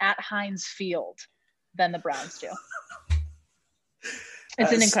wins at Heinz Field than the Browns do.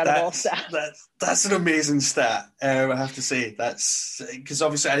 It's an incredible stat. That's an amazing stat. I have to say, that's because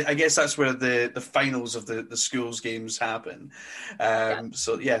obviously I guess that's where the finals of the schools games happen.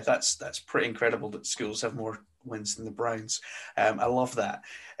 So yeah, that's pretty incredible that schools have more wins than the Browns. I love that.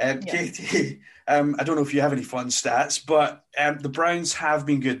 Katie, I don't know if you have any fun stats, but the Browns have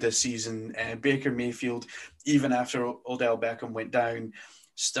been good this season. Baker Mayfield, even after Odell Beckham went down,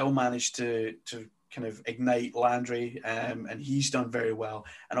 still managed to kind of ignite Landry, and he's done very well.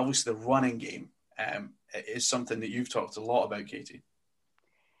 And obviously the running game is something that you've talked a lot about, Katie.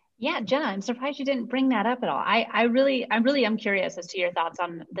 Yeah, Jenna, I'm surprised you didn't bring that up at all. I really am curious as to your thoughts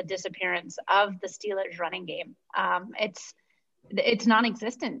on the disappearance of the Steelers running game. It's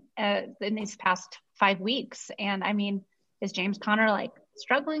non-existent in these past 5 weeks. And I mean, is James Conner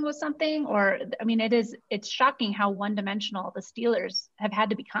struggling with something? Or, I mean, it's shocking how one-dimensional the Steelers have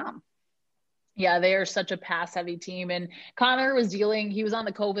had to become. Yeah, they are such a pass-heavy team. And Connor he was on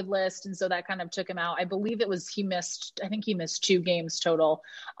the COVID list, and so that kind of took him out. I believe he missed 2 games total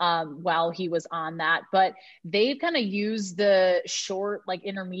while he was on that. But they've kind of used the short,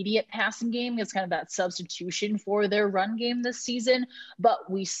 intermediate passing game as kind of that substitution for their run game this season. But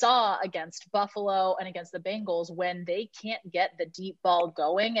we saw against Buffalo and against the Bengals, when they can't get the deep ball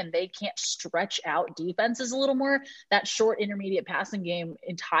going and they can't stretch out defenses a little more, that short intermediate passing game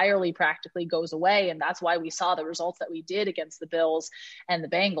entirely practically goes away. And that's why we saw the results that we did against the Bills and the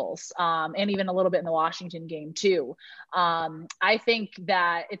Bengals, and even a little bit in the Washington game too. I think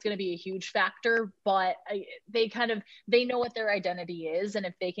that it's going to be a huge factor, but they know what their identity is. And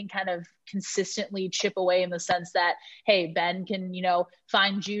if they can kind of consistently chip away in the sense that, hey, Ben can,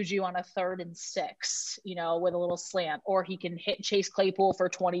 find Juju on a 3rd and 6, with a little slant, or he can hit Chase Claypool for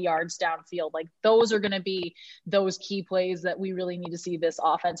 20 yards downfield. Those are going to be those key plays that we really need to see this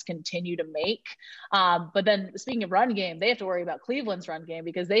offense continue to make. But then speaking of run game, they have to worry about Cleveland's run game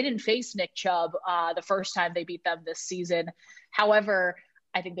because they didn't face Nick Chubb the first time they beat them this season. However,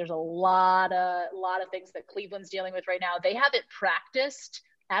 I think there's a lot of things that Cleveland's dealing with right now. They haven't practiced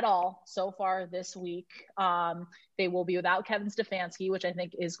at all so far this week. They will be without Kevin Stefanski, which I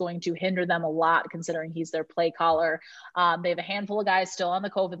think is going to hinder them a lot considering he's their play caller. They have a handful of guys still on the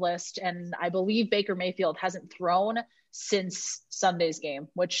COVID list, and I believe Baker Mayfield hasn't thrown since Sunday's game,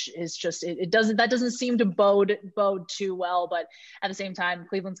 which is just, that doesn't seem to bode too well. But at the same time,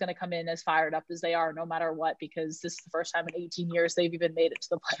 Cleveland's going to come in as fired up as they are no matter what, because this is the first time in 18 years they've even made it to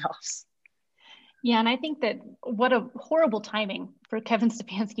the playoffs. Yeah, and I think that what a horrible timing for Kevin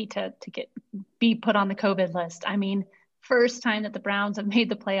Stefanski to be put on the COVID list. I mean, first time that the Browns have made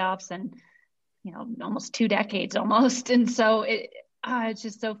the playoffs in, almost 2 decades almost. And so it's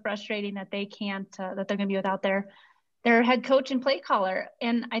just so frustrating that they can't, that they're going to be without their head coach and play caller.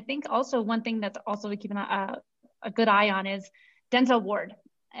 And I think also one thing that's also to keep a good eye on is Denzel Ward.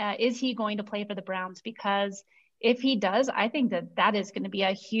 Is he going to play for the Browns? Because if he does, I think that is going to be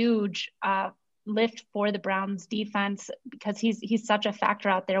a huge lift for the Browns defense, because he's such a factor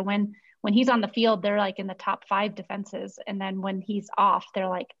out there. When he's on the field, they're in the top 5 defenses. And then when he's off, they're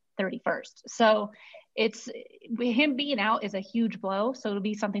 31st. So it's him being out is a huge blow. So it'll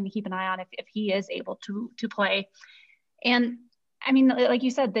be something to keep an eye on if he is able to play. And I mean, like you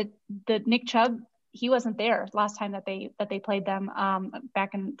said, the Nick Chubb he wasn't there last time that they played them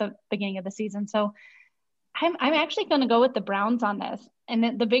back in the beginning of the season. So I'm actually going to go with the Browns on this.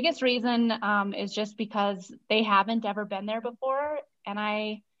 And the biggest reason is just because they haven't ever been there before. And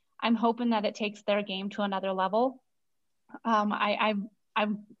I'm hoping that it takes their game to another level. I'm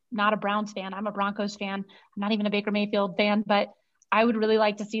not a Browns fan. I'm a Broncos fan. I'm not even a Baker Mayfield fan, but I would really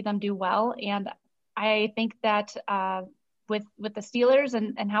like to see them do well. And I think that with the Steelers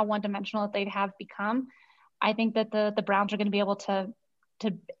and how one-dimensional they have become, I think that the Browns are going to be able to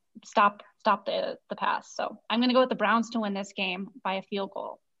stop the pass. So I'm going to go with the Browns to win this game by a field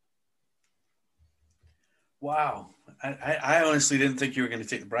goal. Wow. I honestly didn't think you were going to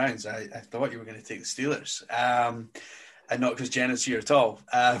take the Browns. I thought you were going to take the Steelers. And not because Jenna's here at all.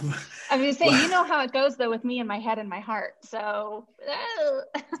 I was going to say, you know how it goes, though, with me and my head and my heart. So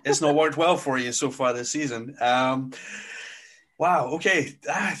it's not worked well for you so far this season. Wow. Okay.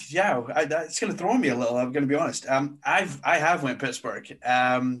 It's going to throw me a little. I'm going to be honest. I have went Pittsburgh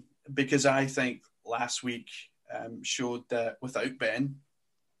because I think last week showed that without Ben,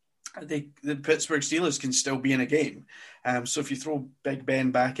 the Pittsburgh Steelers can still be in a game. So if you throw Big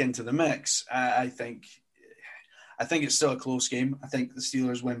Ben back into the mix, I think it's still a close game. I think the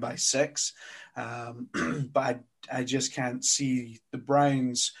Steelers win by 6, but I just can't see the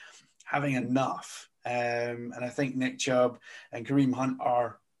Browns having enough. And I think Nick Chubb and Kareem Hunt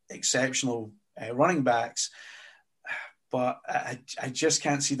are exceptional running backs, but I just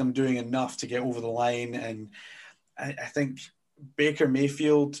can't see them doing enough to get over the line. And I think Baker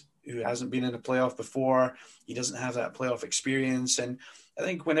Mayfield, who hasn't been in a playoff before, he doesn't have that playoff experience. And I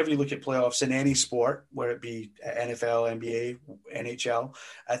think whenever you look at playoffs in any sport, whether it be NFL, NBA, NHL,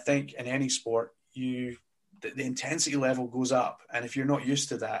 I think in any sport, the intensity level goes up. And if you're not used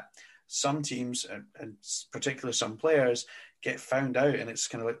to that, some teams, and particularly some players, get found out, and it's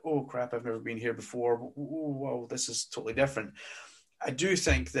kind of like, oh crap, I've never been here before. Whoa, this is totally different. I do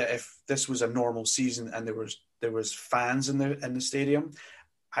think that if this was a normal season and there was fans in the stadium,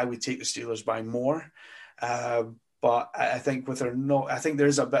 I would take the Steelers by more. But I think I think there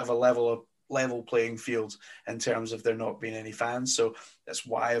is a bit of a level playing field in terms of there not being any fans. So that's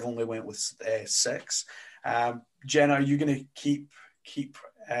why I've only went with 6. Jenna, are you going to keep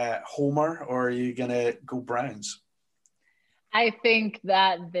Homer, or are you going to go Browns? I think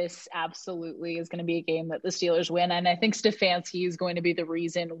that this absolutely is going to be a game that the Steelers win. And I think Stefanski is going to be the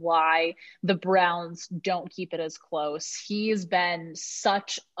reason why the Browns don't keep it as close. He has been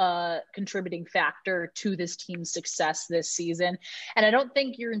such a contributing factor to this team's success this season. And I don't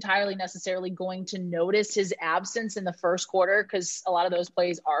think you're entirely necessarily going to notice his absence in the first quarter because a lot of those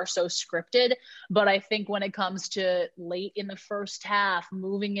plays are so scripted. But I think when it comes to late in the first half,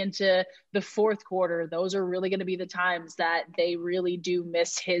 moving into the fourth quarter, those are really going to be the times that they really do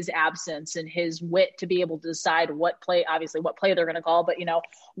miss his absence and his wit to be able to decide what play they're going to call, but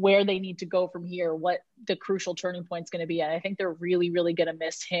where they need to go from here, what the crucial turning point is going to be. And I think they're really, really going to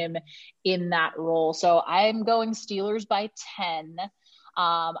miss him in that role. So I'm going Steelers by 10.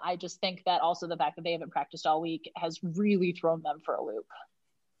 I just think that also the fact that they haven't practiced all week has really thrown them for a loop.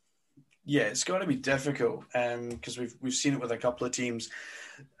 Yeah, it's going to be difficult because we've seen it with a couple of teams.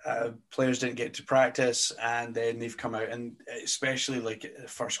 Players didn't get to practice, and then they've come out, and especially like the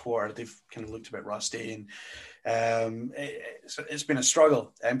first quarter, they've kind of looked a bit rusty, and it's been a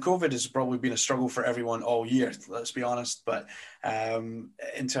struggle. COVID has probably been a struggle for everyone all year, let's be honest. But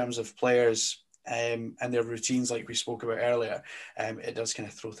in terms of players and their routines, like we spoke about earlier, it does kind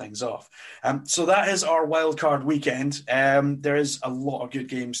of throw things off. So that is our wildcard weekend. There is a lot of good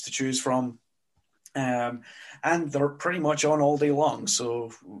games to choose from. And they're pretty much on all day long,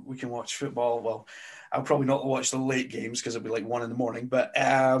 so we can watch football. Well, I'll probably not watch the late games because it'll be like 1 a.m, but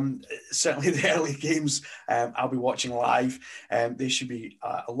certainly the early games I'll be watching live. They should be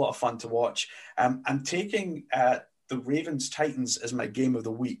a lot of fun to watch. I'm taking the Ravens-Titans as my game of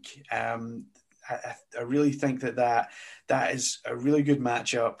the week. I really think that is a really good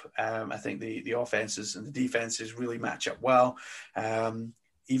matchup. I think the offenses and the defenses really match up well.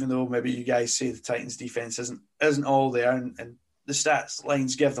 Even though maybe you guys say the Titans defense isn't all there, and the stats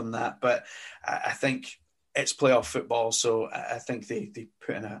lines give them that, but I think it's playoff football, so I think they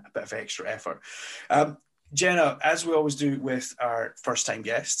put in a bit of extra effort. Jenna, as we always do with our first-time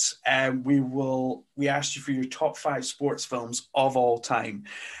guests, we asked you for your top 5 sports films of all time.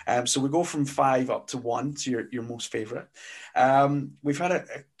 So we go from 5 up to 1 to your most favourite. We've had a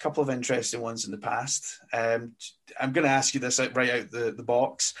couple of interesting ones in the past. I'm going to ask you this right out the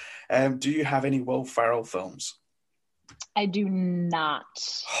box. Do you have any Will Ferrell films? I do not.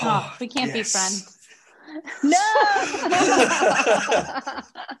 Oh, we can't be friends. No!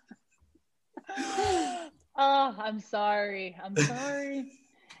 Oh, I'm sorry.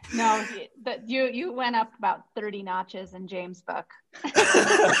 No, you went up about 30 notches in James' book.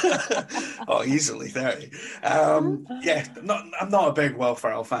 Oh, easily 30. Yeah, I'm not a big Will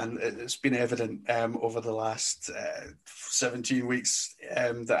Ferrell fan. It's been evident over the last 17 weeks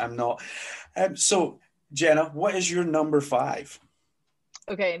that I'm not. So, Jenna, what is your number 5?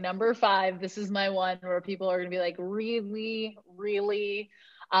 Okay, number 5. This is my one where people are going to be like, really, really?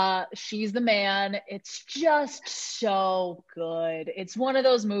 She's the Man. It's just so good. It's one of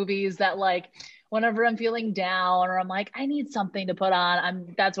those movies that, like, whenever I'm feeling down or I'm like, I need something to put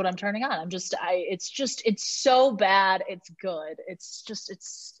on, that's what I'm turning on. It's so bad. It's good.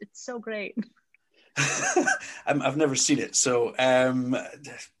 It's so great. I've never seen it, so I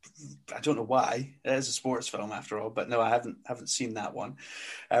don't know why. It is a sports film after all, but no, I haven't seen that one.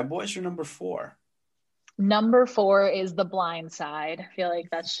 What is your number 4? Number 4 is The Blind Side. I feel like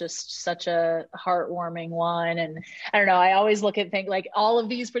that's just such a heartwarming one. And I don't know, I always look at things like all of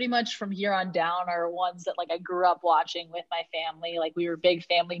these pretty much from here on down are ones that like I grew up watching with my family. Like we were big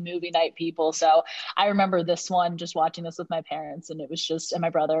family movie night people. So I remember this one, just watching this with my parents, and and my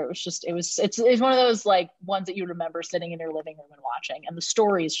brother, it's one of those like ones that you remember sitting in your living room and watching. And the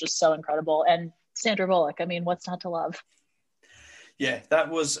story is just so incredible. And Sandra Bullock, I mean, what's not to love? Yeah, that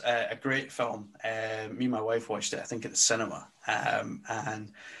was a great film. Me and my wife watched it, I think, at the cinema.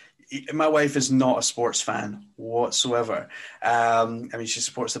 And my wife is not a sports fan whatsoever. I mean, she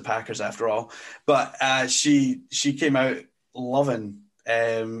supports the Packers after all. But she came out loving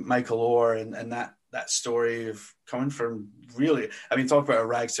Michael Orr and that story of coming from really, I mean, talk about a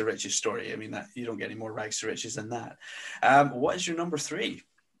rags to riches story. I mean, that you don't get any more rags to riches than that. What is your number 3?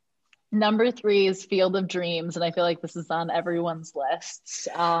 Number 3 is Field of Dreams, and I feel like this is on everyone's lists.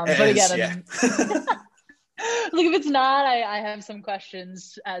 But is, again, yeah. like if it's not, I have some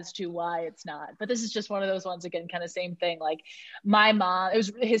questions as to why it's not. But this is just one of those ones, again, kind of same thing. Like my mom, it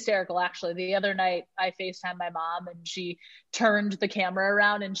was hysterical actually. The other night I FaceTimed my mom and she turned the camera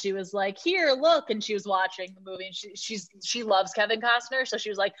around and she was like, "Here, look." And she was watching the movie and she loves Kevin Costner. So she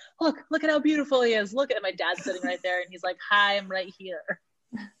was like, look at how beautiful he is. Look at my dad's sitting right there and he's like, "Hi, I'm right here."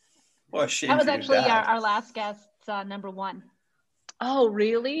 What a shame. That was actually our last guest's number 1. Oh,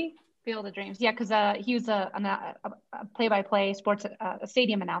 really? Field of Dreams. Yeah, because he was a play-by-play sports a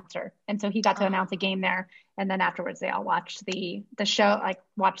stadium announcer, and so he got to announce a game there. And then afterwards, they all watched the show, like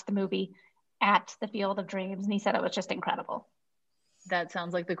watched the movie at the Field of Dreams, and he said it was just incredible. That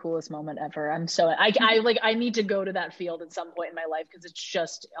sounds like the coolest moment ever. I need to go to that field at some point in my life because it's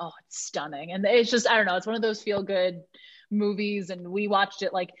just it's stunning, and it's just I don't know. It's one of those feel good movies, and we watched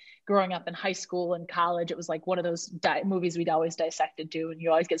it like growing up in high school and college. It was like one of those movies we'd always dissected to, and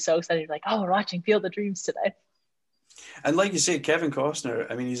you always get so excited. You're like, oh, we're watching Field of Dreams today. And like you say, Kevin Costner,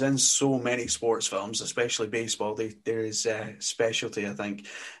 I mean, he's in so many sports films, especially baseball. They're his specialty, I think.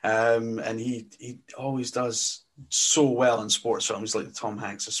 And he always does so well in sports films, like the Tom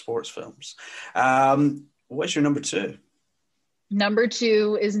Hanks of sports films. What's your number 2? Number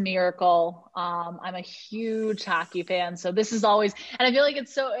 2 is Miracle. I'm a huge hockey fan. So this is always, and I feel like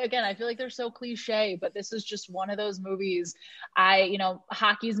I feel like they're so cliche, but this is just one of those movies.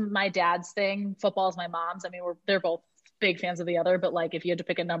 Hockey's my dad's thing. Football's my mom's. I mean, they're both big fans of the other, but like if you had to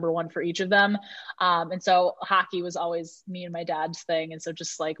pick a number 1 for each of them. And so hockey was always me and my dad's thing. And so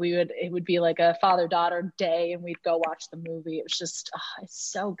just like it would be like a father-daughter day and we'd go watch the movie. It was just,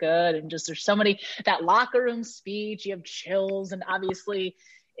 it's so good. And just, there's so many, that locker room speech, you have chills, and obviously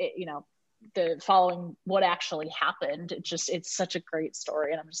the following what actually happened. It's such a great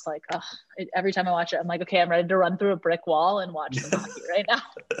story. And I'm just like, every time I watch it, I'm like, okay, I'm ready to run through a brick wall and watch the hockey right now.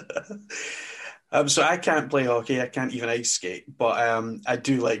 So I can't play hockey. I can't even ice skate, but I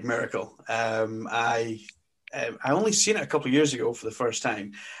do like Miracle. I only seen it a couple of years ago for the first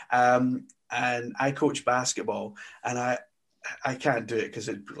time, and I coach basketball, and I can't do it because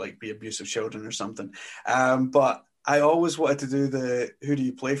it'd like be abuse of children or something. But I always wanted to do the who do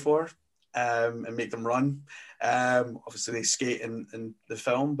you play for, and make them run. Obviously they skate in the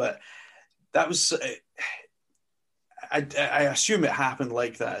film, but that was. I assume it happened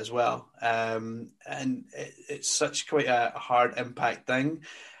like that as well. And it's such quite a hard impact thing.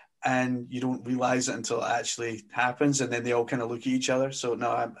 And you don't realize it until it actually happens. And then they all kind of look at each other. So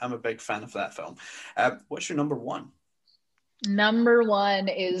no, I'm a big fan of that film. What's your number 1? Number 1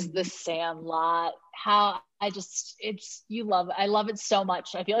 is The Sandlot. I love it so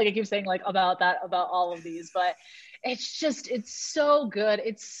much. I feel like I keep saying like about all of these, but it's so good.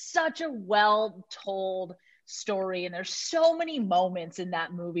 It's such a well-told story, and there's so many moments in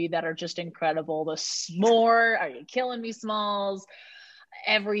that movie that are just incredible. The s'more, are you killing me, Smalls?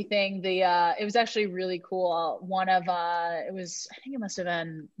 everything. It was actually really cool. I think it must have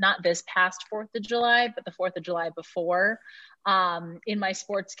been not this past 4th of July, but the 4th of July before, in my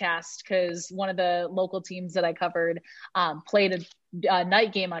sportscast, because one of the local teams that I covered played a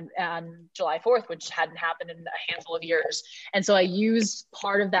night game on July 4th, which hadn't happened in a handful of years. And so I used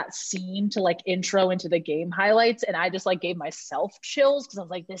part of that scene to like intro into the game highlights. And I just like gave myself chills because I was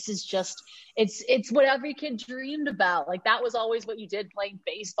like, this is just, it's what every kid dreamed about. Like that was always what you did playing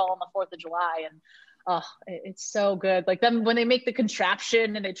baseball on the 4th of July. And it's so good. Like them when they make the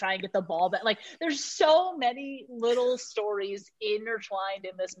contraption and they try and get the ball back. Like there's so many little stories intertwined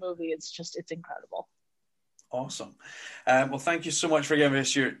in this movie. It's incredible. Awesome. Well, thank you so much for giving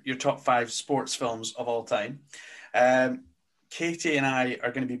us your top 5 sports films of all time. Katie and I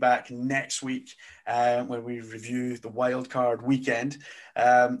are going to be back next week when we review the Wildcard weekend.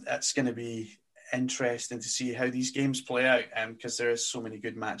 It's going to be interesting to see how these games play out because there is so many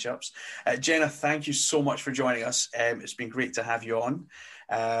good matchups. Jenna, thank you so much for joining us. It's been great to have you on.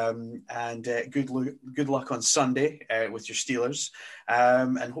 And good luck on Sunday with your Steelers,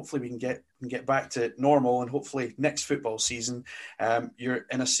 and hopefully we can get back to normal. And hopefully next football season, you're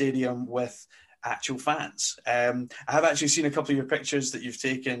in a stadium with actual fans. I have actually seen a couple of your pictures that you've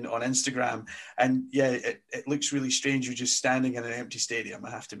taken on Instagram, and yeah, it looks really strange. You're just standing in an empty stadium. I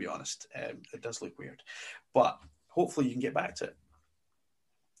have to be honest, it does look weird, but hopefully you can get back to it.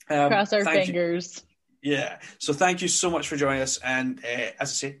 Cross our fingers. Yeah. So thank you so much for joining us. And as I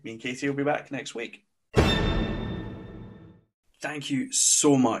say, me and Katie will be back next week. Thank you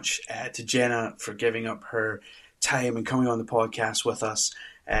so much to Jenna for giving up her time and coming on the podcast with us.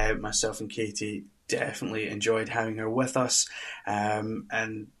 Myself and Katie definitely enjoyed having her with us.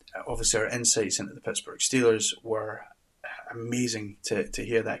 And obviously our insights into the Pittsburgh Steelers were amazing to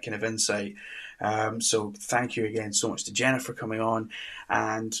hear that kind of insight. So thank you again so much to Jenna for coming on,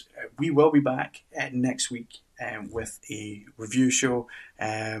 and we will be back next week with a review show,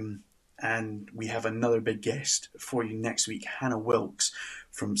 and we have another big guest for you next week. Hannah Wilkes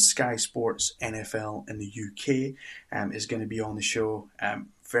from Sky Sports NFL in the UK is going to be on the show.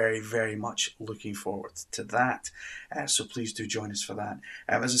 Very, very much looking forward to that. So please do join us for that.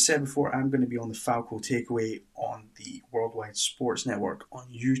 As I said before, I'm going to be on the Falco Takeaway on the Worldwide Sports Network on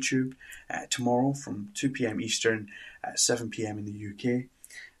YouTube tomorrow from 2 p.m. Eastern, 7 p.m. in the UK.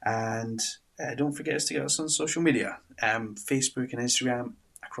 And don't forget to get us on social media, Facebook and Instagram,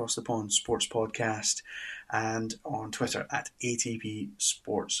 Across the Pond Sports Podcast, and on Twitter at ATP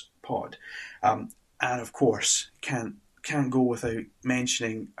Sports Pod. And of course, can't go without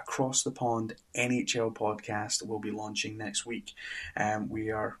mentioning Across the Pond NHL podcast that we'll be launching next week. We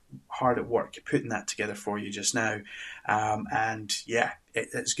are hard at work putting that together for you just now. And yeah,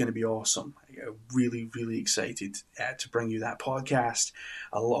 it's going to be awesome. Really, really excited to bring you that podcast.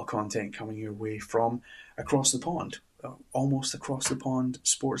 A lot of content coming your way from Across the Pond, almost Across the Pond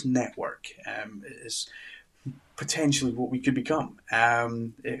Sports Network. Is potentially what we could become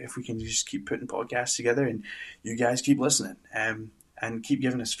if we can just keep putting podcasts together and you guys keep listening and keep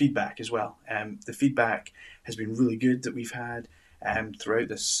giving us feedback as well. The feedback has been really good that we've had throughout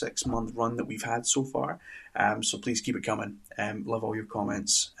the 6-month run that we've had so far. So please keep it coming. Love all your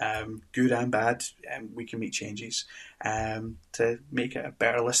comments, good and bad. We can make changes to make it a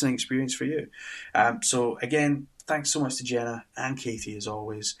better listening experience for you. So again, thanks so much to Jenna and Katie as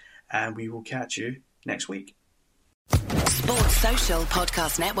always, and we will catch you next week. Sports Social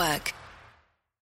Podcast Network.